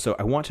other goal. So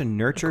I want to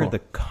nurture the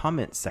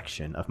comment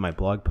section of my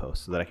blog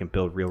post so that I can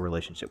build real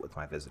relationship with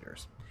my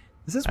visitors.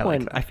 This is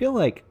when I feel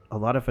like a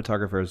lot of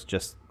photographers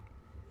just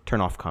turn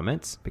off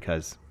comments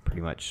because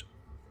pretty much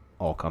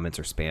all comments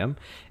are spam.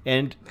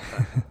 And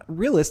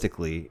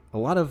realistically, a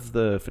lot of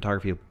the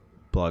photography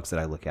blogs that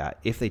I look at,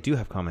 if they do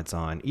have comments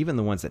on, even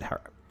the ones that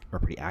are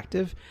pretty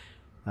active,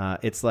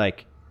 It's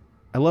like,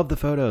 I love the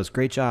photos,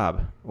 great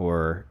job,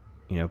 or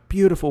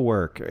beautiful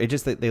work. It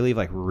just they leave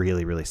like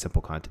really, really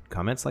simple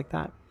comments like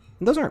that.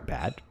 And those aren't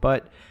bad,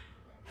 but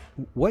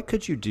what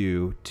could you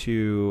do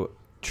to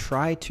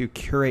try to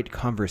curate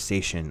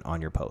conversation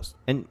on your post?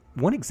 And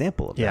one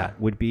example of that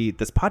would be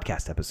this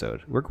podcast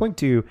episode. We're going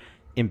to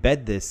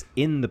embed this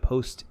in the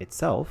post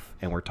itself,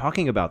 and we're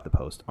talking about the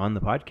post on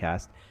the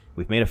podcast.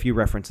 We've made a few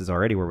references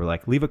already where we're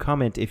like, leave a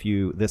comment if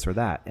you this or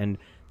that. And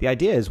the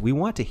idea is we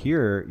want to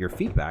hear your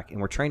feedback, and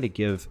we're trying to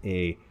give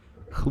a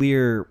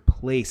clear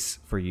place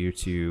for you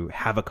to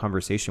have a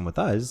conversation with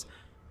us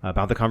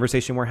about the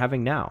conversation we're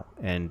having now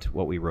and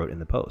what we wrote in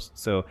the post.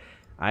 So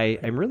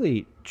I'm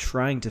really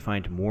trying to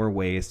find more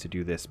ways to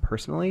do this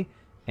personally,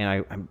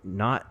 and I'm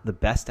not the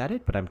best at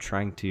it, but I'm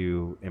trying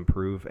to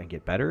improve and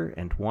get better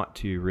and want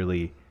to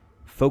really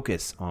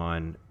focus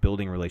on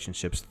building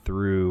relationships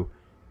through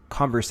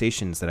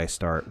conversations that I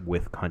start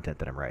with content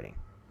that I'm writing.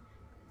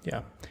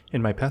 Yeah.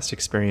 In my past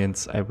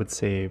experience, I would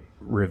say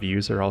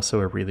reviews are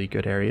also a really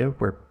good area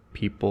where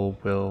people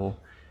will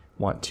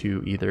want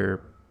to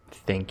either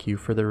thank you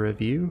for the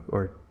review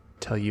or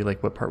tell you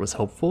like what part was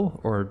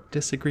helpful or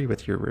disagree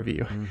with your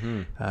review.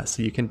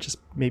 So you can just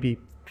maybe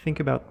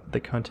think about the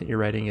content you're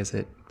writing. Is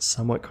it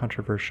somewhat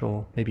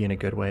controversial, maybe in a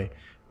good way,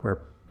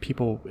 where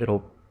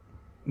it'll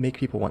make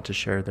people want to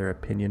share their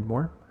opinion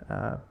more,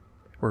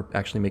 or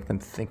actually make them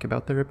think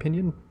about their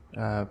opinion.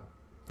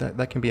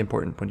 That can be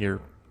important when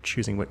you're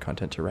choosing what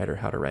content to write or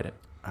how to write it.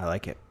 I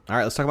like it. All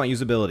right, let's talk about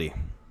usability.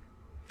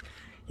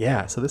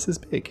 Yeah, so this is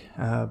big.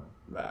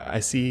 I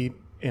see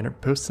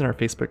posts in our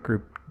Facebook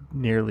group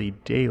nearly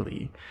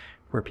daily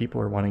where people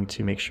are wanting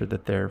to make sure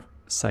that their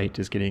site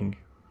is getting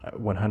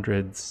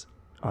 100s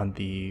on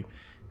the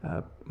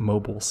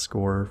mobile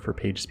score for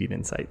page speed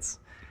insights,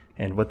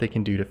 and what they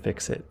can do to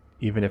fix it,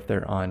 even if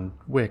they're on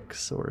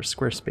Wix or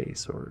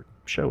Squarespace or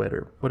Showit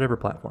or whatever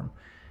platform.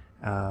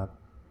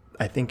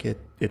 I think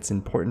it's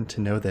important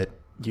to know that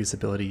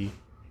usability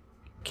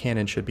can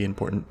and should be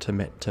important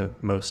to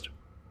most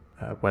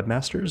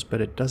webmasters, but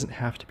it doesn't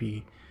have to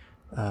be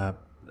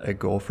a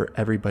goal for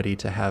everybody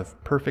to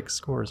have perfect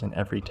scores in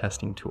every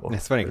testing tool.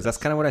 It's funny because that's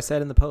kind of what I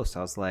said in the post.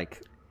 I was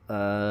like,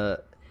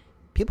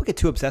 people get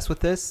too obsessed with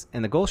this,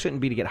 and the goal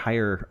shouldn't be to get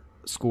higher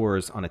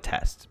scores on a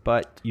test,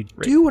 but you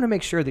do want to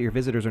make sure that your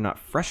visitors are not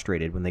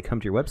frustrated when they come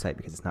to your website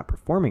because it's not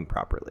performing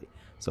properly.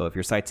 So if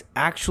your site's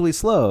actually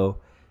slow,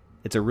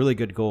 it's a really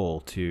good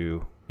goal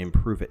to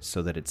improve it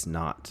so that it's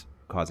not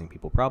causing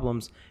people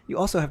problems. You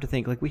also have to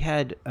think, like we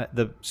had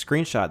the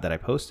screenshot that I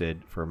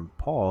posted from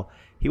Paul.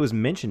 He was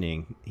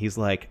mentioning, he's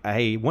like,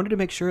 I wanted to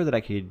make sure that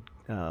I could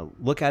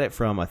look at it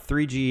from a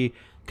 3G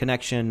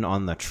connection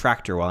on the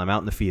tractor while I'm out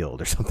in the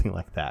field or something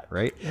like that,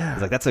 right? Yeah.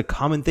 He's like, that's a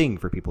common thing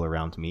for people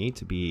around me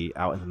to be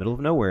out in the middle of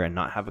nowhere and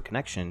not have a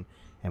connection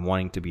and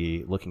wanting to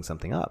be looking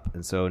something up.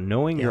 And so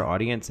knowing your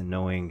audience and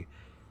knowing,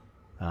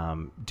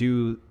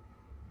 do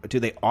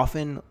they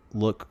often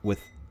look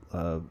with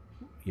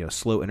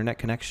slow internet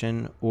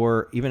connection?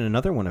 Or even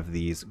another one of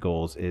these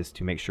goals is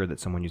to make sure that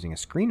someone using a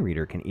screen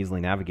reader can easily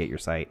navigate your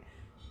site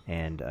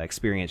and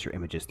experience your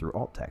images through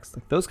alt text.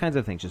 Like those kinds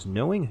of things, just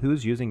knowing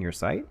who's using your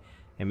site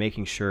and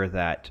making sure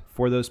that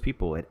for those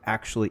people it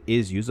actually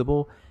is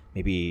usable.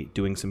 Maybe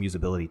doing some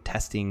usability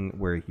testing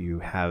where you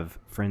have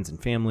friends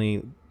and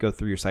family go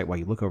through your site while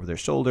you look over their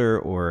shoulder,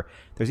 or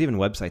there's even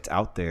websites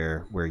out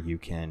there where you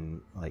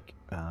can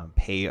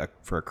pay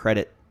for a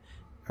credit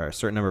or a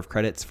certain number of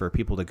credits for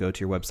people to go to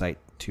your website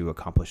to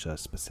accomplish a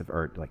specific,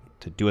 or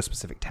to do a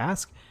specific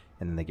task,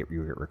 and then you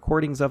get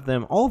recordings of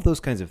them. All of those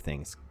kinds of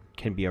things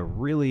can be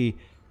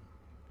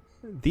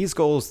these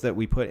goals that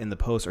we put in the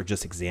post are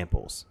just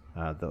examples.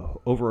 The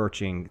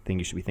overarching thing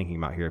you should be thinking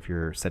about here if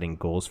you're setting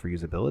goals for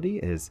usability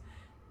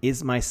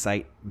is my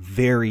site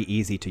very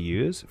easy to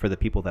use for the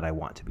people that I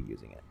want to be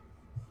using it?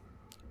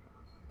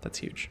 That's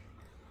huge.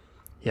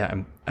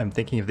 Yeah, I'm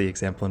thinking of the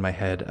example in my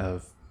head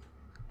of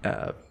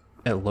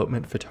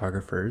elopement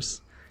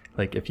photographers.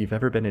 Like if you've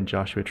ever been in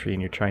Joshua Tree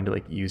and you're trying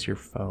to use your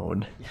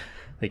phone,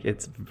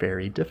 it's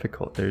very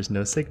difficult. There's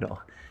no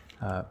signal.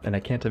 And I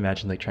can't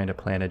imagine trying to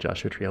plan a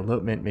Joshua Tree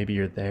elopement. Maybe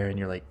you're there and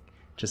you're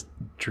just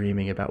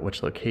dreaming about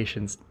which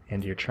locations,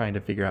 and you're trying to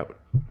figure out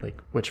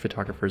which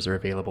photographers are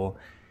available,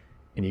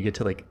 and you get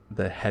to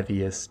the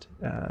heaviest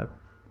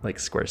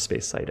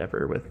Squarespace site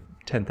ever with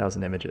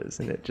 10,000 images,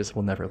 and it just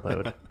will never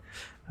load.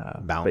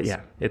 Bounce. But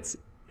yeah, it's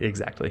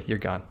exactly, you're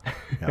gone.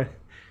 Yep.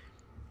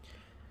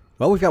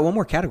 Well, we've got one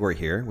more category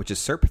here, which is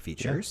SERP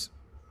features.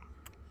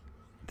 Yeah.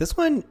 This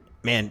one,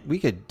 man, we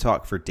could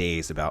talk for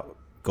days about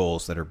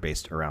goals that are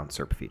based around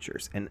SERP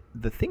features. And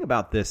the thing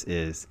about this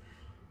is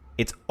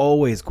it's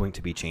always going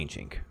to be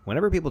changing.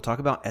 Whenever people talk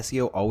about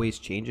SEO always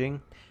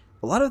changing,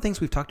 a lot of the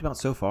things we've talked about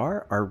so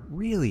far are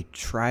really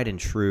tried and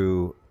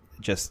true.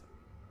 Just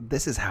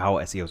this is how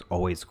SEO is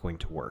always going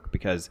to work,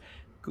 because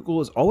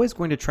Google is always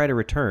going to try to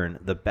return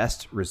the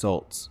best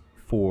results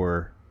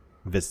for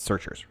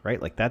searchers, right?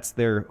 That's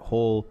their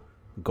whole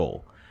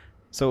goal.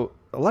 So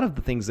a lot of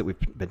the things that we've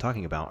been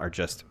talking about are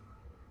just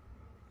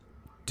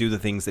do the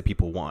things that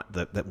people want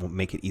that will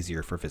make it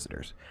easier for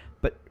visitors.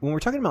 But when we're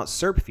talking about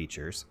SERP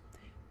features,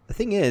 the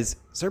thing is,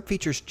 SERP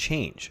features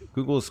change.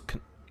 Google's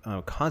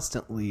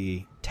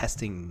constantly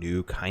testing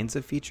new kinds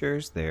of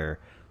features. They're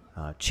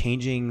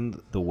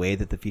changing the way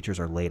that the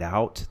features are laid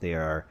out. They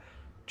are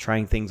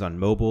trying things on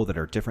mobile that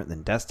are different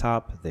than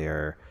desktop.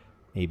 They're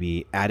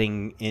maybe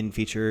adding in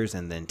features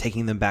and then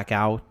taking them back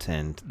out.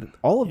 And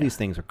all of these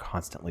things are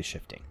constantly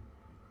shifting.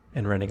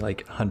 And running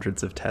like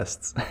hundreds of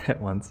tests at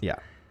once. Yeah,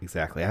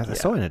 exactly. I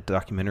saw in a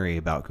documentary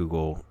about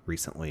Google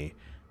recently,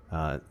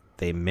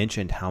 they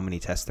mentioned how many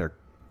tests they're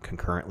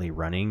concurrently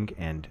running,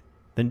 and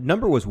the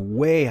number was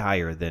way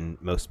higher than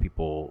most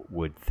people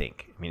would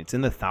think. I mean, it's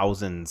in the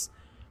thousands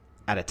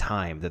at a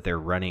time that they're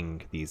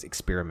running these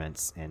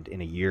experiments, and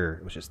in a year,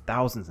 it was just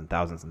thousands and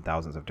thousands and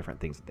thousands of different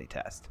things that they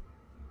test.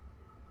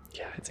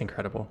 Yeah, it's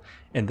incredible.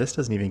 And this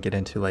doesn't even get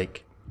into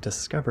like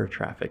Discover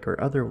traffic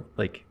or other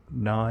like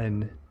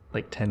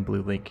 10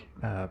 blue link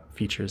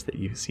features that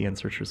you see in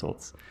search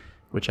results,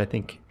 which I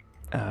think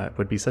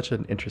would be such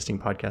an interesting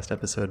podcast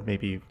episode.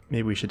 Maybe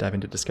we should dive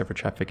into Discover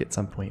traffic at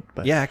some point.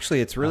 But yeah, actually,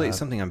 it's really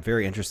something I'm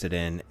very interested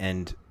in.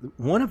 And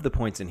one of the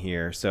points in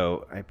here,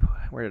 so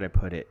where did I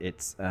put it?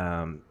 It's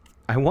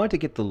I want to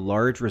get the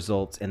large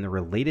results and the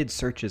related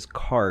searches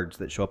cards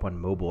that show up on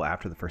mobile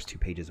after the first 2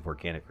 pages of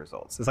organic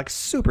results. It's like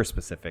super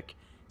specific,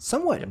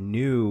 somewhat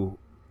new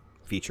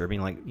feature. I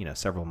mean, like,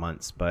 several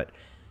months, but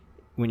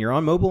when you're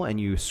on mobile and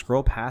you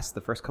scroll past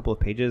the first couple of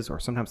pages or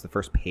sometimes the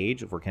first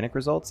page of organic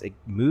results, it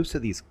moves to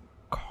these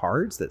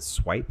cards that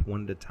swipe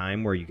one at a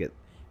time where you get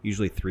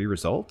usually 3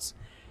 results.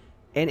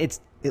 And it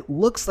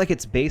looks like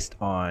it's based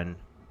on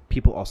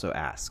people also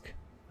ask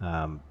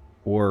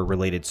or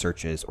related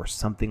searches or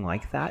something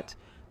like that.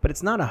 But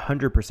it's not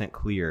 100%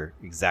 clear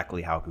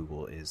exactly how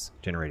Google is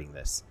generating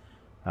this.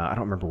 I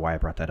don't remember why I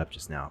brought that up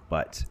just now,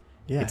 but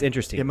it's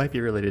interesting. It might be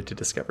related to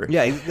Discover.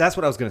 Yeah, that's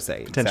what I was going to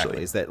say. Potentially.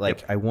 Exactly, is that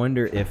like I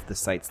wonder if the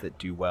sites that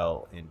do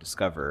well in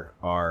Discover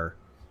are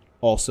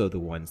also the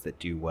ones that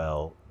do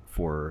well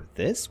for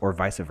this, or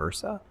vice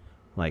versa.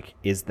 Like,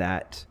 is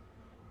that,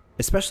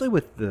 especially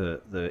with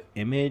the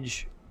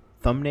image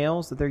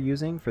thumbnails that they're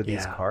using for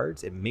these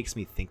cards, it makes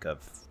me think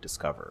of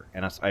Discover,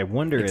 and I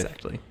wonder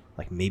if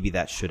like maybe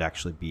that should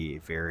actually be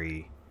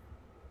very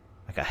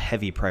like a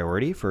heavy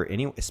priority for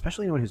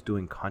especially anyone who's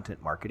doing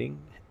content marketing.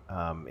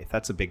 If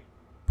that's a big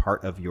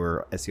part of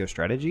your SEO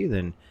strategy,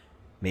 then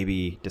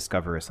maybe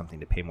Discover is something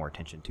to pay more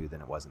attention to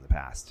than it was in the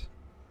past.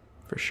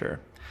 For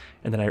sure.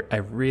 And then I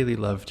really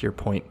loved your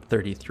point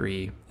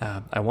 33.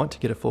 I want to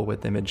get a full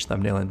width image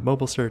thumbnail in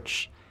mobile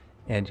search,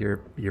 and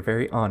you're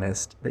very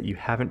honest that you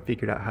haven't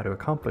figured out how to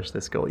accomplish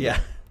this goal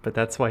yet. But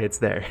that's why it's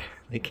there.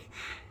 Like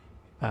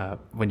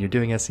when you're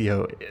doing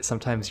SEO,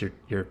 sometimes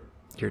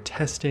you're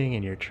testing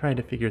and you're trying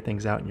to figure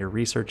things out and you're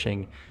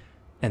researching,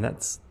 and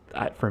that's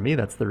for me,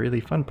 that's the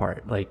really fun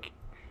part. Like,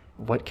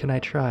 what can I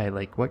try?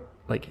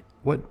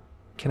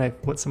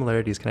 What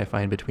similarities can I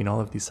find between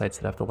all of these sites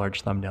that have the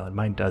large thumbnail and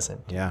mine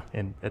doesn't? Yeah.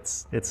 And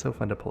it's so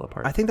fun to pull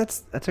apart. I think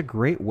that's a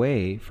great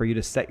way for you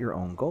to set your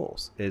own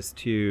goals, is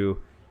to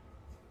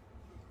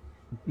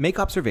make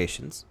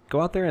observations, go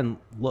out there and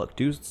look,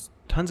 do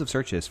tons of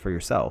searches for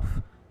yourself.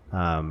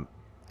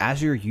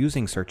 As you're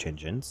using search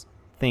engines,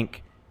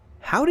 think,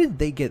 how did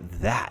they get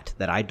that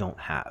I don't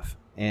have?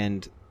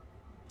 And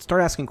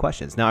start asking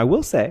questions. Now, I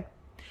will say,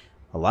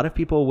 a lot of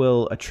people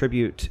will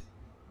attribute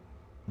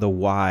the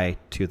why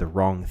to the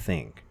wrong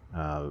thing.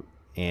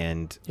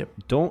 And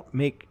don't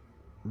make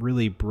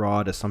really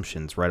broad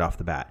assumptions right off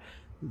the bat.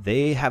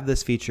 They have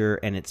this feature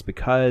and it's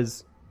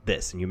because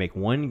this, and you make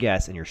one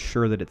guess and you're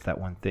sure that it's that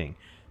one thing.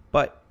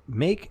 But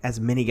make as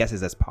many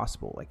guesses as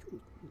possible. Like,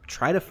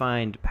 try to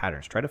find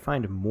patterns, try to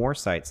find more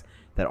sites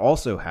that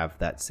also have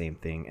that same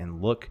thing, and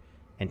look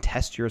and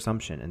test your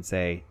assumption and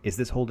say, is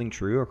this holding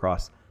true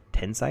across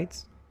 10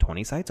 sites,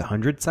 20 sites,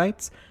 100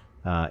 sites?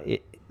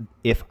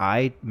 If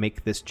I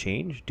make this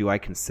change, do I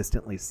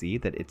consistently see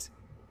that it's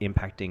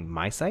impacting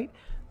my site?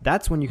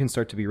 That's when you can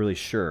start to be really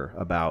sure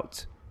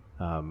about,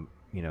 a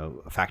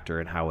factor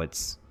and how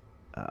it's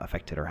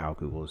affected or how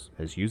Google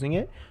is using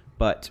it.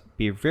 But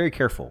be very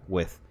careful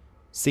with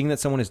seeing that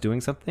someone is doing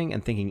something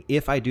and thinking,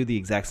 if I do the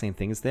exact same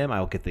thing as them,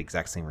 I'll get the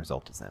exact same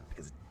result as them,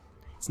 because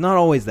it's not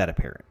always that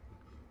apparent.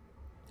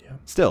 Yeah.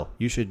 Still,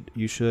 you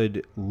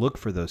should look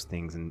for those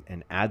things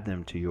and add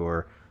them to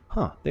your,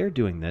 they're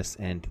doing this,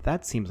 and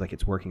that seems like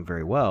it's working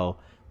very well.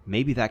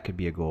 Maybe that could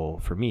be a goal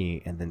for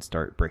me, and then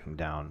start breaking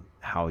down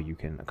how you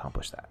can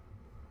accomplish that.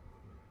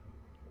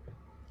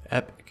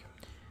 Epic.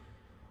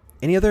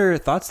 Any other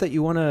thoughts that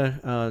you want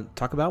to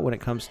talk about when it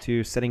comes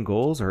to setting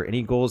goals, or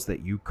any goals that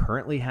you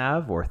currently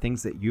have, or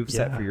things that you've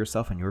set for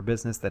yourself and your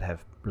business that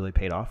have really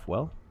paid off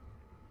well?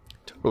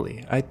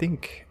 Totally. I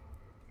think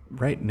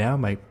right now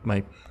my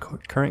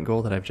current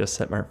goal that I've just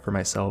set for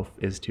myself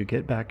is to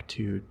get back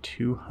to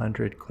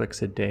 200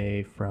 clicks a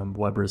day from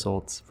web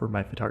results for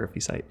my photography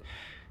site.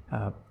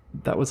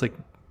 That was like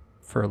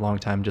for a long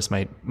time just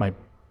my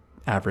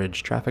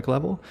average traffic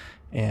level,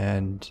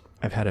 and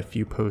I've had a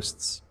few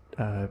posts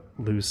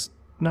lose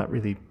not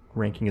really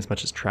ranking as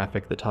much as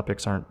traffic. The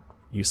topics aren't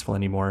useful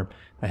anymore.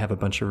 I have a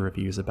bunch of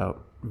reviews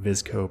about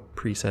VSCO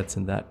presets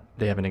and that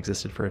they haven't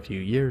existed for a few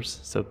years,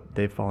 so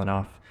they've fallen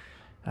off.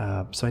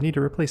 So I need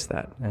to replace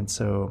that. And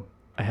so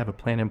I have a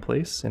plan in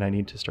place, and I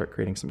need to start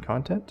creating some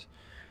content.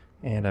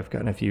 And I've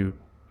gotten a few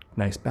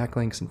nice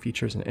backlinks and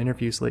features and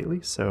interviews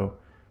lately, so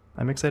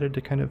I'm excited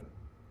to kind of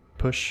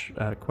push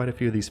quite a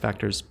few of these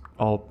factors,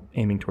 all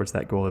aiming towards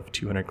that goal of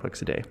 200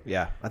 clicks a day.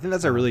 Yeah, I think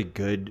that's a really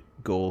good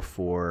goal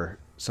for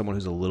someone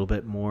who's a little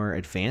bit more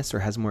advanced or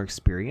has more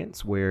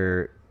experience,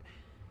 where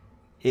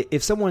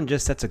if someone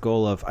just sets a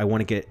goal of, I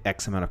want to get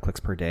X amount of clicks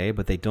per day,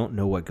 but they don't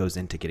know what goes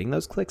into getting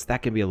those clicks,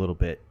 that can be a little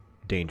bit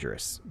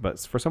dangerous. But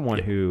for someone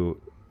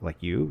who, like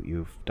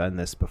you've done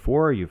this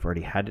before, you've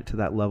already had it to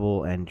that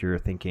level, and you're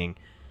thinking,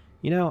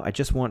 I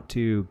just want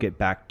to get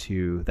back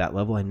to that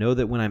level. I know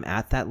that when I'm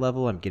at that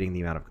level, I'm getting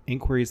the amount of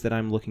inquiries that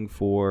I'm looking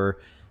for,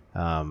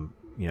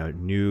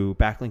 new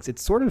backlinks.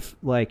 It's sort of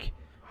like,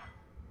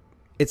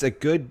 it's a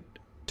good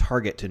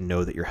target to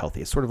know that you're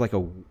healthy. It's sort of like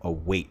a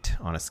weight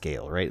on a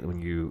scale, right?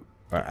 When you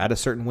are at a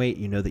certain weight,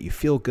 you know that you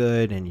feel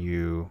good and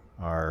you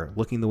are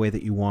looking the way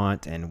that you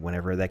want. And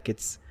whenever that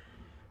gets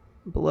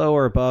below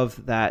or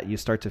above that, you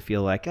start to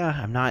feel like,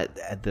 I'm not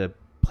at the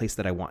place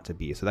that I want to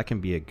be. So that can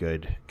be a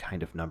good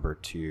kind of number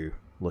to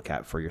look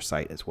at for your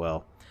site as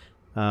well.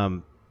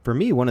 For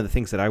me, one of the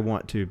things that I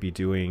want to be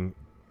doing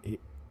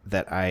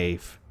that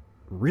I've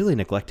really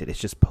neglected is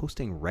just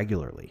posting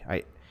regularly.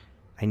 I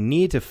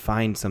need to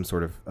find some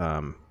sort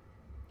of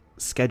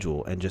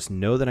schedule and just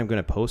know that I'm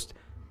going to post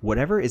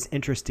whatever is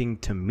interesting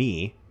to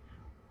me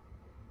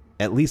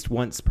at least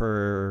once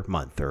per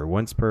month or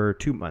once per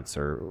 2 months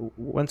or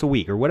once a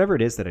week or whatever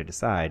it is that I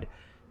decide.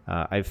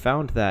 I've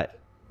found that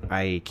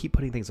I keep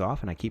putting things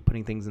off and I keep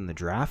putting things in the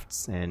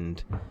drafts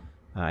and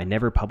I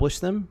never publish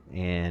them.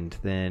 And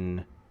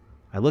then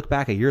I look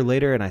back a year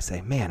later and I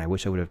say, man, I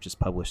wish I would have just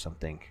published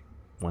something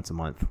once a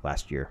month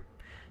last year.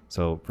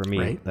 So for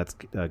me, That's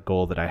a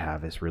goal that I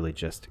have, is really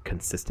just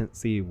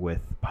consistency with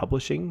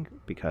publishing,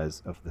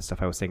 because of the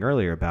stuff I was saying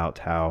earlier about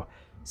how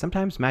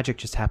sometimes magic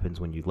just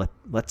happens when you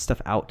let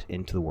stuff out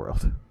into the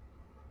world.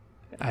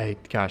 I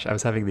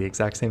was having the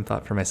exact same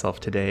thought for myself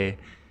today,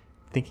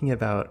 thinking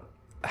about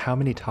how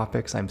many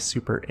topics I'm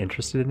super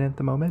interested in at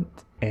the moment,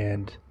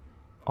 and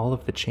all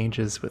of the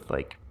changes with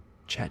like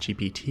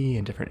ChatGPT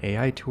and different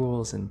AI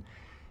tools and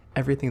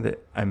everything that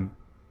I'm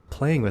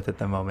playing with at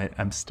the moment.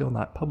 I'm still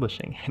not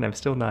publishing, and I'm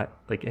still not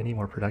like any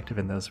more productive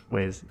in those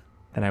ways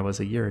than I was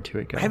a year or two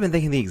ago. I've been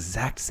thinking the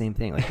exact same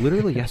thing. Like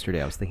literally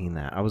yesterday I was thinking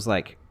that. I was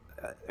like,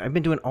 I've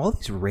been doing all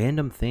these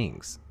random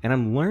things and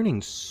I'm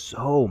learning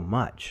so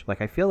much. Like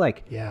I feel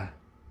like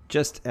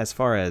just as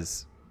far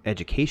as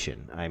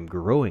education, I'm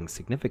growing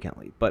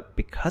significantly. But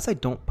because I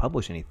don't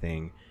publish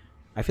anything,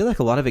 I feel like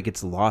a lot of it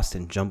gets lost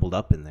and jumbled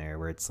up in there,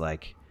 where it's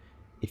like,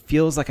 it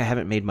feels like I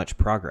haven't made much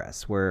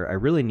progress, where I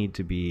really need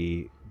to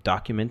be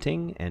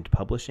documenting and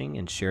publishing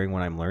and sharing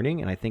what I'm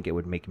learning. And I think it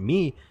would make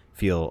me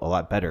feel a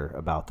lot better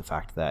about the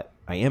fact that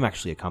I am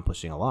actually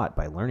accomplishing a lot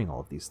by learning all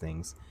of these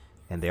things,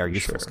 and they are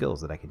useful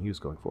skills that I can use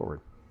going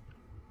forward.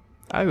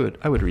 I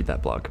would read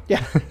that blog.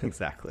 Yeah,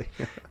 exactly.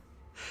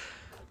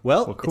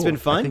 Well, cool. It's been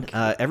fun.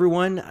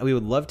 Everyone, we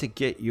would love to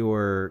get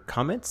your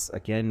comments.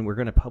 Again, we're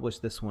going to publish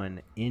this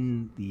one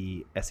in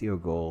the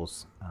SEO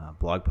Goals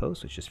blog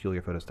post, which is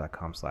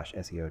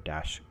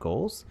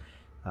fuelyourphotos.com/SEO-goals.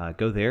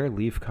 Go there,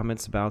 leave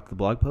comments about the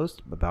blog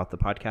post, about the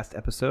podcast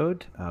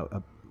episode.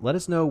 Let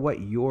us know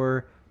what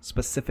your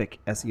specific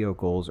SEO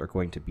goals are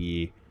going to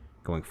be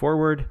going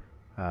forward.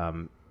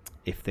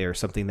 If there's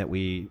something that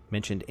we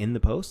mentioned in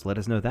the post, let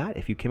us know that.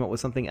 If you came up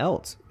with something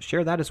else,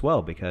 share that as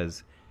well,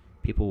 because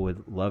people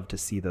would love to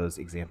see those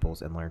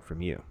examples and learn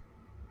from you.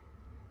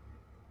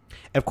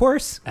 Of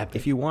course,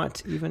 if you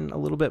want even a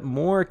little bit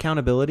more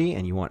accountability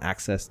and you want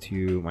access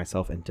to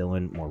myself and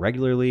Dylan more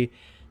regularly,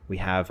 we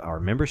have our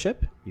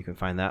membership. You can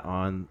find that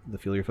on the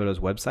Fuel Your Photos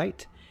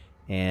website.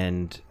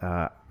 And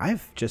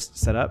I've just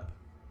set up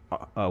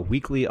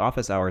weekly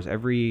office hours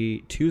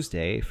every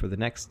Tuesday for the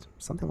next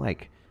something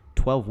like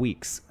 12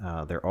 weeks.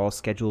 They're all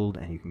scheduled,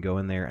 and you can go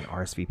in there and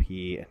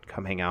RSVP and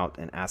come hang out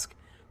and ask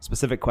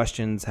specific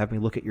questions, have me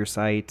look at your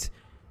site,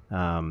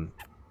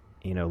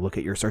 look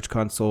at your search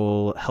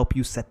console, help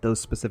you set those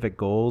specific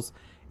goals.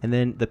 And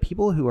then the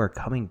people who are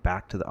coming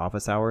back to the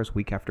office hours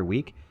week after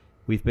week,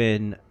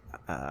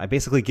 I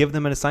basically give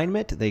them an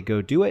assignment, they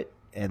go do it,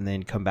 and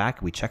then come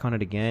back, we check on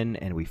it again,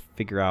 and we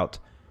figure out,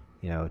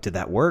 did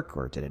that work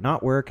or did it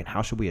not work, and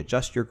how should we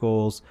adjust your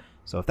goals?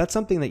 So if that's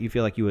something that you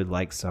feel like you would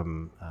like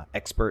some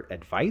expert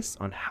advice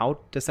on how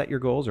to set your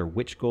goals, or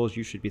which goals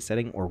you should be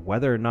setting, or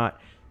whether or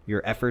not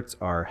your efforts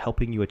are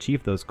helping you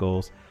achieve those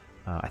goals,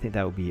 I think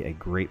that would be a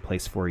great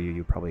place for you.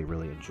 You probably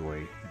really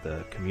enjoy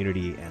the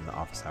community and the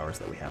office hours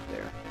that we have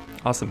there.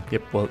 Awesome.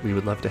 Yep. Well, we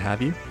would love to have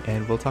you,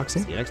 and we'll talk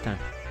soon. See you next time.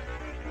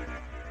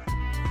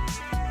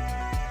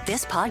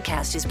 This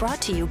podcast is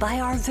brought to you by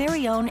our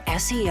very own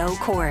SEO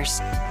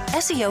course.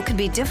 SEO can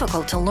be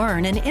difficult to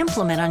learn and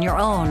implement on your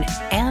own,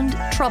 and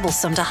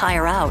troublesome to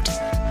hire out.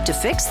 To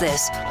fix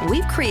this,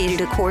 we've created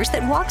a course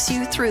that walks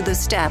you through the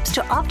steps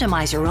to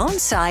optimize your own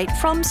site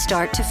from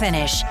start to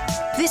finish.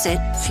 Visit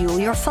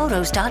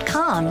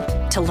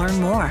fuelyourphotos.com to learn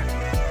more.